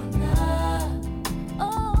 Your love,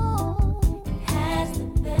 oh, has the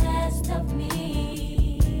best of me.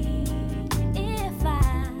 If I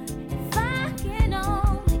can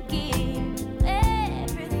only give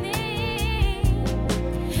everything,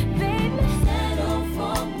 baby, settle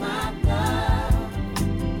for my love.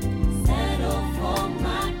 Settle for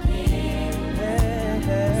my kiss.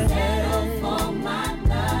 Settle for my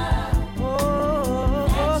love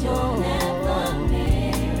that you'll never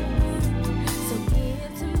miss. So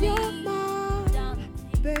give to me, darling.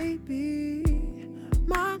 Baby,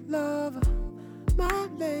 my lover, my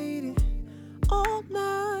lady, all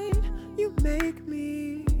night you make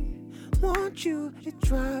me want you. It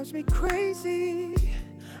drives me crazy.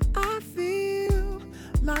 I feel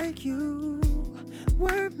like you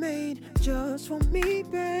were made just for me,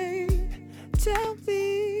 babe. Tell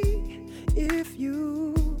me if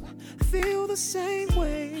you feel the same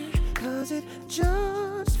way, 'cause it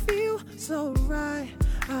just feels so right.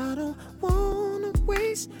 I don't wanna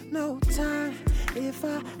waste no time. If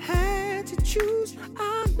I had to choose,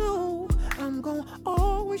 I know I'm gonna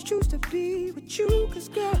always choose to be with you. 'Cause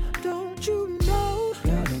girl, don't you know?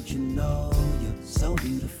 Girl, don't you know you're so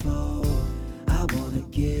beautiful? I wanna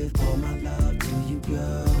give all my love to you,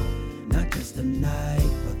 girl. Not just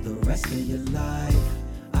tonight, but the rest of your life.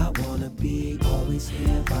 I wanna be always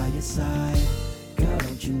here by your side. Girl,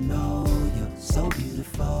 don't you know you're so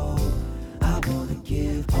beautiful? I wanna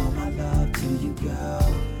give all my love to you, girl.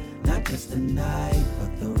 Not just tonight,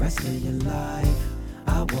 but the rest of your life.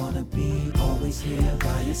 I wanna be always here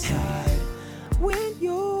by your side. When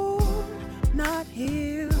you're not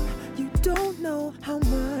here, you don't know how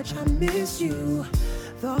much I miss you.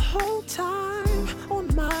 The whole time on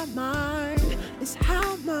my mind is how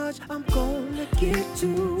much I'm gonna get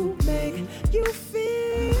to make you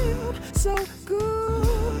feel so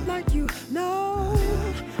good. Like you know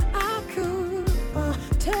I could.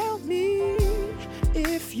 Tell me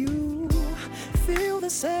if you feel the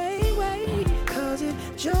same way, 'cause it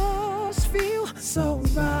just feels so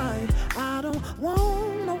right. I don't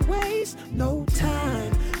wanna waste no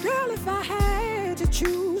time. Girl, if I had to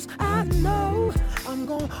choose, I know I'm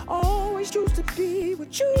gonna always choose to be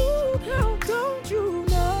with you. Girl, don't you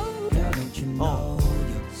know? Girl, don't you know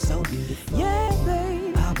you're so beautiful? Yeah,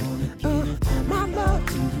 babe. I wanna give all my love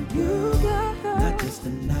to you, girl. Not just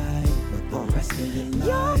tonight, but the rest of your life.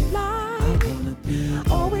 Your life. I wanna be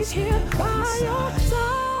always here by your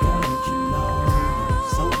side. Girl, don't you know you're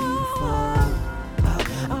so beautiful?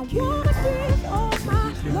 I wanna give all my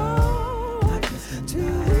love to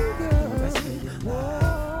you, girl.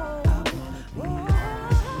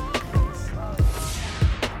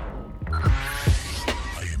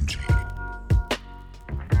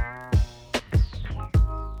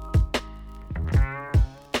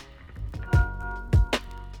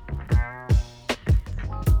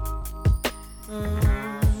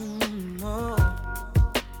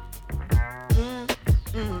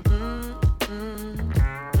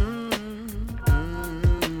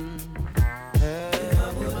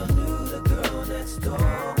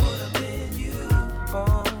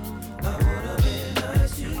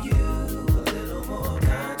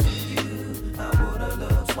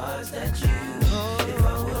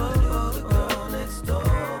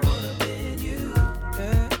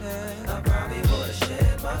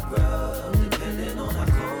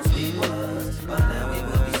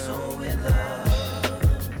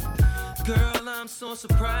 more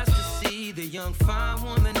surprised to see the young fine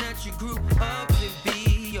woman that you grew up to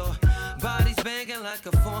be. Your body's banging like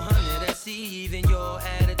a 400 SE. Even your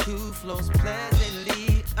attitude flows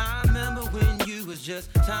pleasantly. I remember when you was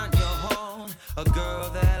just tying your horn, a girl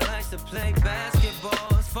that likes to play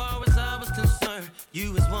basketball. As far as I was concerned,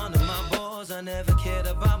 you was one of my boys. I never cared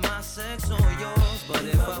about my sex or yours, but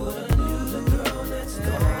if I would've knew the girl next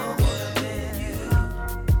door would've been you,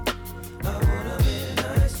 I would've been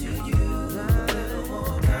nice to you, a little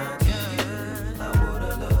more kind to you. I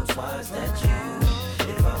would've looked twice at you.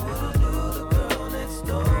 If I would've knew the girl next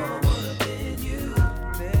door would've been you,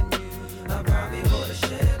 I probably would've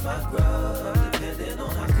shed my grub. Depending on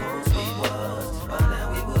how close we was, by now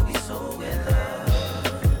we would be so in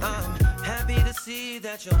love. I'm happy to see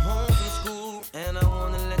that you're home from school, and I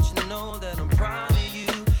wanna let you know that I'm proud of you.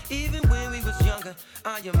 Even when we was younger,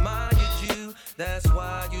 I admired you. That's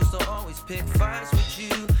why I used to always pick fights with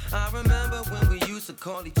you. I remember when we used to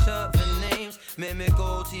call each other names, mimic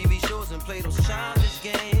old TV shows and play those childish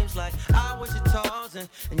games. Like I was your Tarzan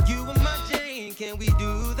and you were my Jane. Can we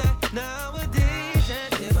do that nowadays?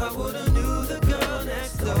 And if I would've knew the girl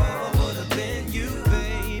next door would've been you,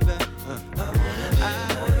 baby, I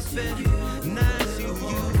would've been nice to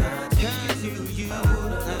you, kind to you.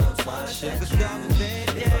 Sugar stop and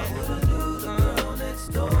baby, yeah. If I would've knew the girl next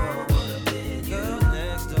door would've been you, girl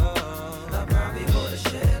next door, I probably would've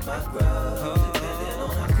shed my grub. Depending on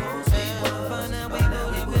how close we was, by now we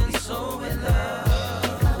would've been so in love.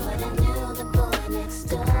 If I would've knew the boy next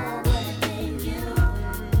door would've been you,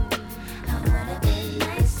 I would've been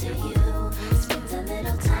nice to you, spent a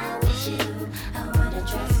little time with you, I would've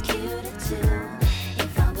dressed cuter too.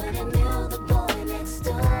 If I would've knew the boy next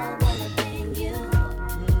door would've been you,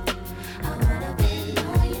 I would've been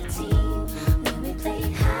on your team when we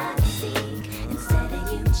played hide and seek instead of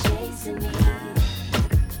you chasing me.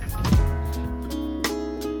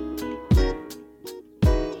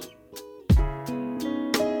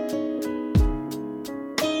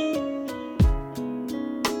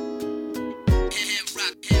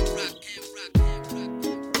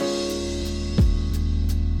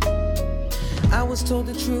 I was told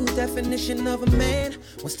the true definition of a man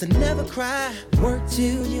was to never cry, work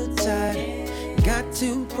till you're tired, got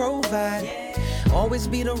to provide, always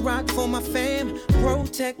be the rock for my fam,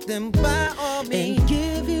 protect them by all means, and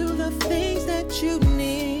give you the things that you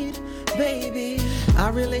need, baby.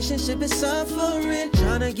 Our relationship is suffering,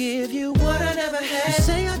 trying to give you what I never had. You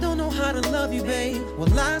say I don't know how to love you, babe.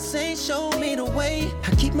 Well, I say show me the way.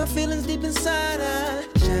 I keep my feelings deep inside, I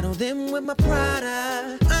shadow them with my pride.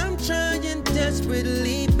 I'm trying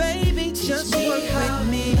desperately, baby, just work with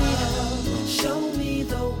me. Show me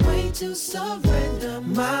the way to surrender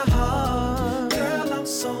my heart. Girl, I'm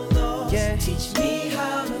so lost. Yeah. Teach me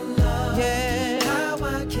how to love. Yeah. How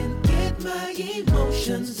I can get my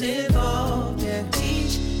emotions involved. Yeah.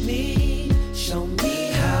 Teach me, show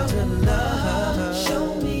me how to love.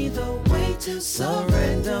 Show me the way to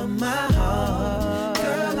surrender my heart.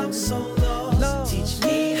 Girl, I'm so lost. Teach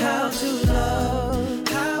me how to love.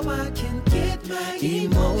 How I can get my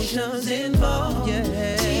emotions involved.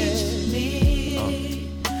 Yeah. Teach me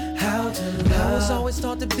how to love. I was always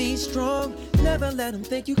taught to be strong. Never let them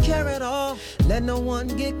think you care at all. Let no one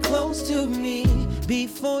get close to me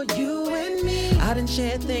before you and me. I done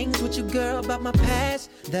shared things with you, girl, about my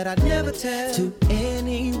past that I'd never tell to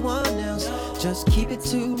anyone else. Just keep it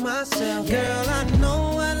to myself. Girl, I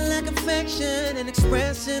know I lack affection and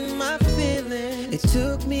expressing my feelings. It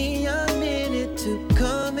took me a minute to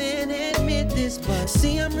come and admit this, but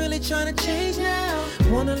see, I'm really trying to change now.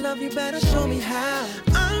 Wanna love you better, show me how.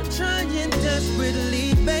 I'm trying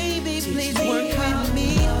desperately, baby, please work with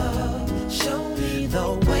me. Show me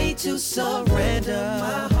the way to surrender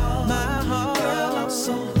my heart. Girl, I'm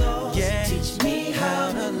so lost. Yeah. Teach me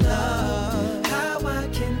how to love. How I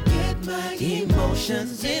can get my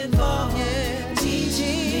emotions involved. Yeah.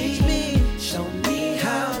 Teach me. Show me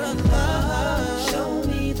how to love. Show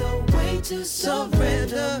me the way to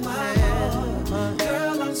surrender my heart.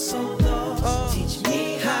 Girl, I'm so lost. Teach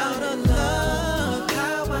me how to love.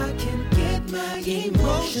 How I can get my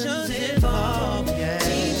emotions involved. Yeah.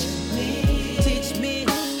 Teach me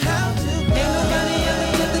how to love. Ain't nobody ever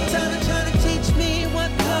took the time to try to teach me what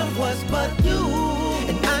love was but you.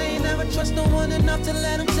 And I ain't never trust no one enough to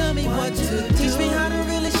let them tell me what to do. Teach me how to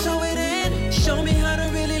really show it in. Show me how to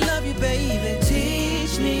really love you, baby.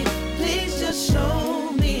 Teach me, please just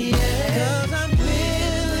show me, yeah. 'Cause I'm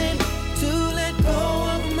willing to let go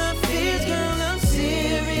of my fears, girl, I'm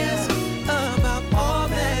serious about all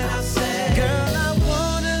that I said. Girl, I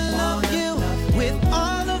wanna love you with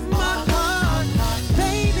all of my heart.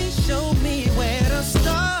 Baby, show me where to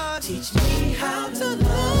start. Teach me how to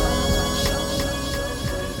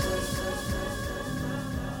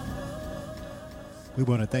We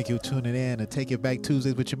want to thank you for tuning in and Take It Back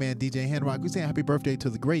Tuesdays with your man DJ Henrock. We're saying happy birthday to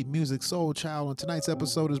the great Musiq Soulchild. On tonight's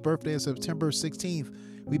episode, his birthday is September 16th.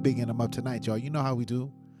 We bigging him up tonight, y'all. You know how we do.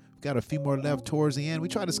 We've got a few more left towards the end. We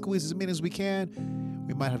try to squeeze as many as we can.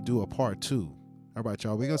 We might have to do a part 2. All right,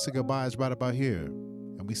 y'all. We're going to say goodbyes right about here.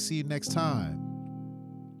 And we see you next time.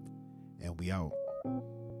 And we out.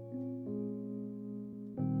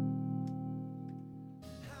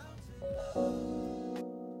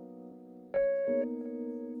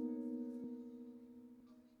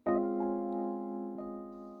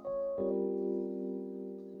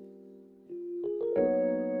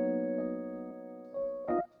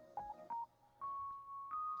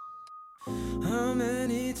 How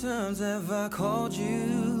many times have I called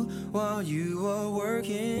you while you were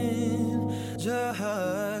working just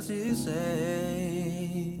to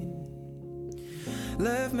say?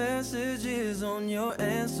 Left messages on your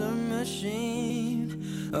answer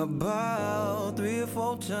machine about 3 or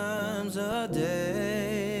 4 times a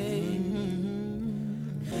day.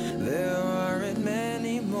 There aren't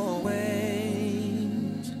many more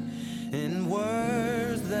ways in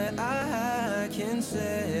words that I can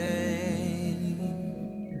say.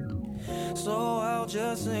 So I'll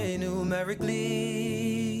just say numerically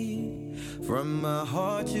from my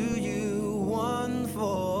heart to you, 1,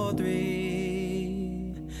 4,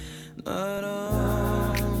 3.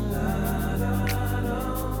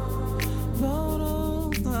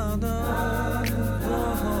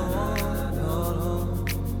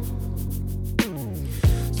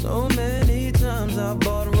 So many times I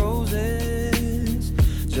bought roses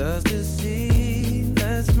just to see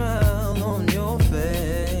that smile on your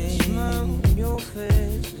face.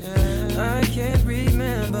 I can't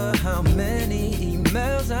remember how many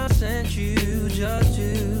emails I sent you just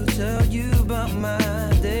to tell you about my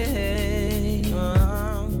day.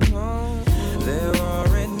 There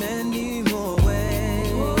aren't many more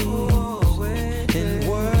ways in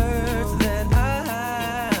words that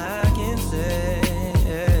I can say.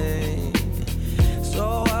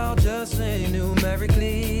 So I'll just say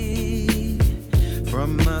numerically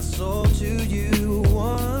from my soul to you,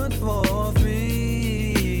 1, 4, 3.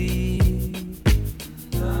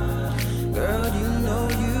 Girl, you know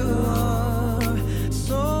you are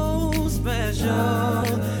so special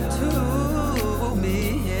to me,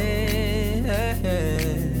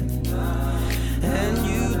 and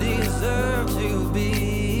you deserve to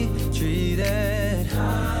be treated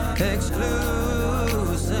exclusively.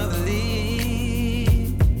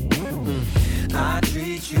 I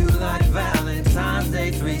treat you like Valentine's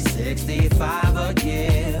Day, 365 a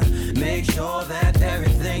year. Make sure that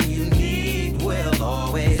everything you need will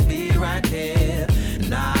always be right there.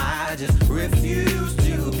 And I just refuse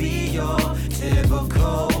to be your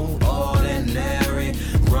typical, ordinary,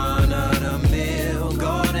 run-of-the-mill,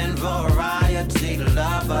 garden variety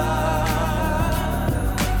lover.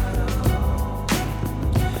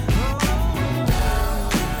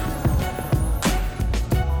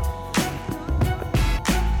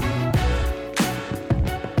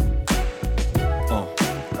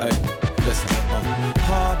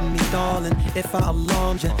 Pardon me, darling, if I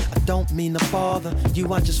alarmed you. I don't mean to bother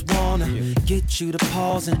you, I just wanna get you to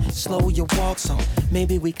pause and slow your walk, so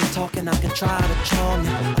maybe we can talk and I can try to charm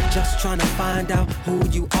you. I'm just trying to find out who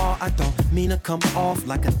you are. I don't mean to come off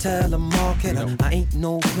like a telemarketer. I ain't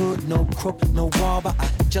no hood, no crook, no robber. I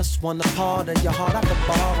just want a part of your heart I can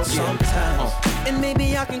borrow sometimes. And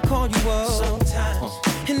maybe I can call you up sometimes.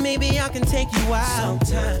 And maybe I can take you out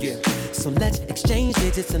sometimes. So let's exchange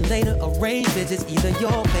digits and later arrange visits, either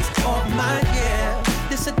your place or mine, yeah.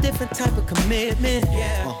 This a different type of commitment,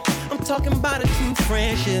 yeah. I'm talking about a true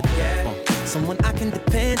friendship, yeah. Someone I can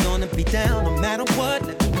depend on and be down no matter what.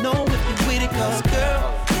 Let me know if you're with it, cause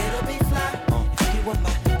girl, it'll be fly if you were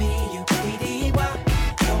my B-U-E-D-Y.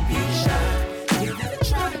 Don't be shy, give it a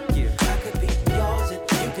try. I could be yours and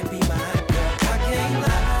you can be mine, girl. I can't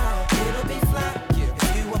lie, it'll be fly if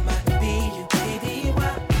you were my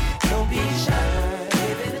B-U-E-D-Y. Don't be shy,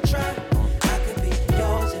 give it a try. I could be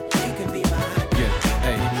yours and you can be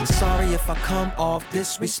mine. Sorry if I come off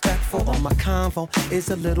disrespectful or my convo is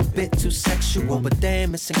a little bit too sexual, but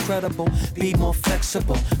damn, it's incredible. Be more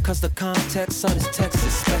flexible, cause the context of this text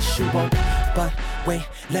is special. But wait,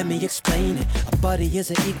 let me explain it. A buddy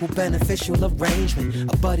is an equal beneficial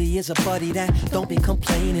arrangement. A buddy is a buddy that don't be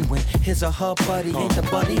complaining when his or her buddy ain't the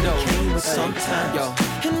buddy that came with sometimes.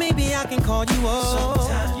 And maybe I can call you up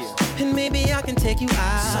sometimes. And maybe I can take you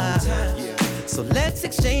out sometimes. So let's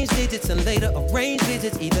exchange digits and later arrange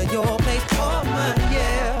visits, either your place or mine,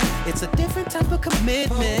 yeah. It's a different type of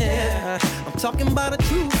commitment. I'm talking about a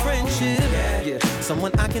true friendship, yeah.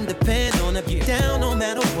 Someone I can depend on if you're down no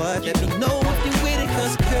matter what. Let me know if you're with it.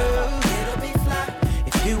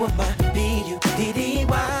 are my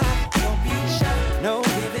B-U-D-D-Y. Don't be shy, no,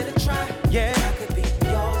 give it a try. Yeah, I could be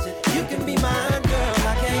yours and you can be mine, girl.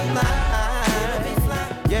 I can't lie.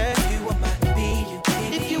 Yeah, you are my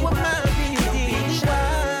B-U-D-D-Y. If you are my B-U-D-D-Y,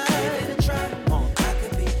 give it a try. I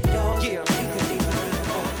could be yours, yeah, you can be mine.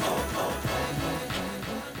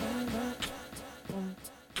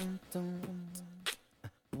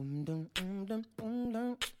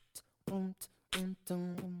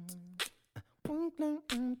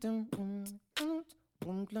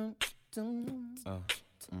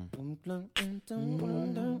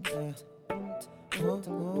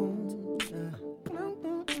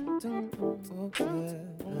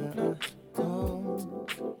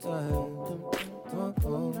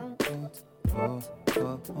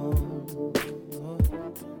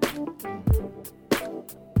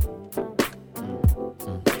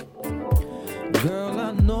 Girl,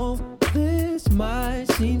 I know this might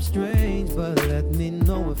seem strange, but let me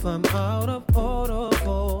know if I'm out of order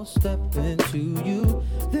for stepping to you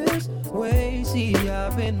this way. See,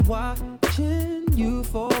 I've been watching you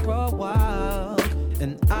for a while,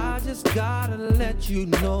 and I just gotta let you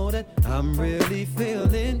know that I'm really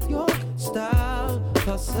feeling your style.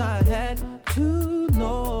 Plus I had to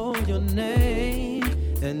know your name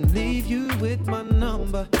and leave you with my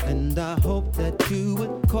number, and I hope that you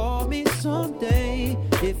would call me someday.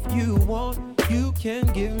 If you want, you can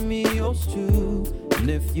give me yours too, and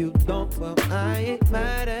if you don't, well, I ain't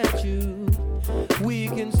mad at you. We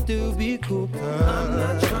can still be cool, girl. I'm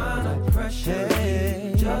not trying to pressure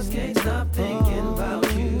you, just can't stop thinking about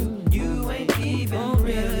you. You ain't even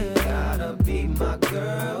really gotta be my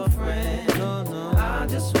girlfriend. No, I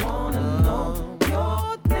just wanna know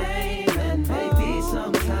your name, and maybe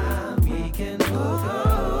sometime we can hook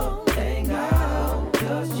up, hang out,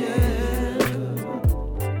 just chill.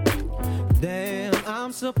 Damn,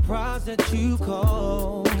 I'm surprised that you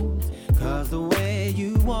called, 'cause the way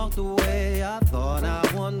you walked away, I thought I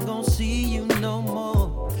wasn't gonna see you no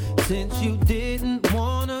more. Since you didn't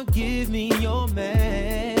wanna give me your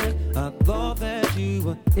man, I thought that you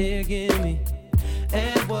were digging me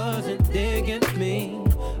and wasn't digging me.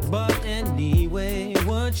 But anyway,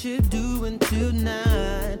 what you doing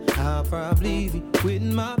tonight? I'll probably be with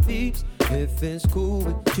my peeps. If it's cool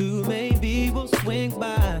with you, maybe we'll swing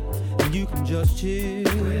by and you can just chill.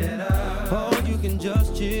 Or you can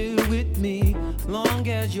just chill with me, long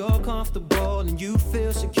as you're comfortable and you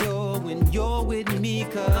feel secure when you're with me.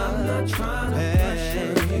 'Cause I'm not trying to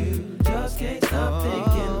pressure you, just can't stop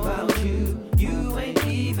thinking about you. You ain't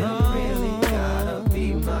even really gotta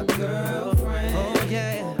be my girlfriend. Oh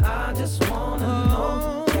yeah, I just wanna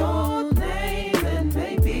know your name, and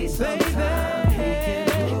maybe sometime we can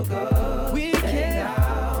hook up.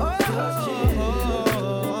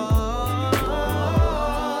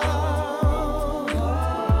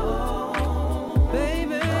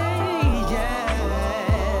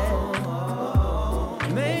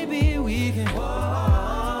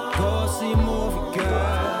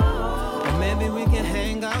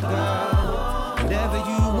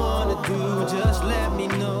 Just let me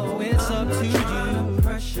know, it's up to you.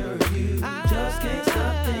 Pressure you, just can't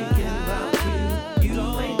stop thinking about you. You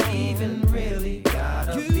ain't even really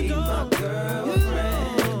gotta be my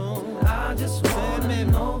girlfriend. I just wanna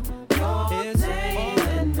know your name,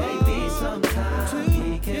 and maybe sometime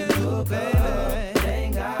we can hook up,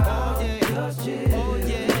 hang out, just chill.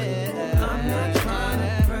 I'm not trying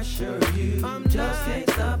to pressure you, just can't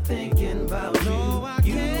stop thinking about you.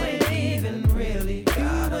 You ain't even really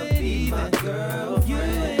gotta be my girlfriend. You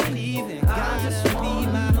ain't even gotta be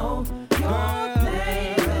my your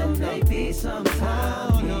name, and maybe sometime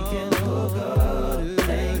we can hook up,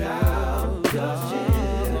 hang out, just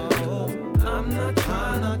chill. I'm not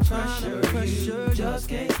trying to pressure you, just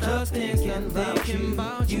can't stop thinking about you.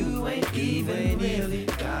 You ain't even really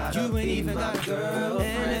gotta be my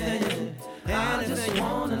girlfriend. I just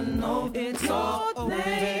wanna know it's your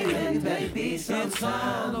name, and maybe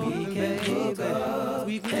sometime we can hook up,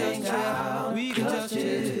 we can just chill, we can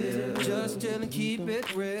just chill and keep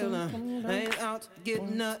it real. I ain't out to get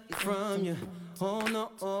nothing from you. Oh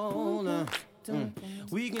no, oh no.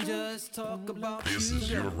 We can just talk about This is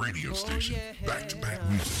your radio station. Back-to-back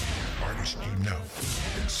music, artists you know,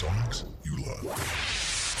 and songs you love.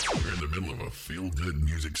 We're in the middle of a feel-good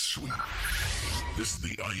music suite. This is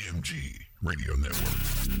the IMG Radio Network.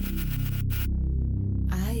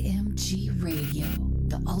 IMG Radio,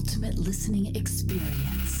 the ultimate listening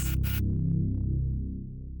experience.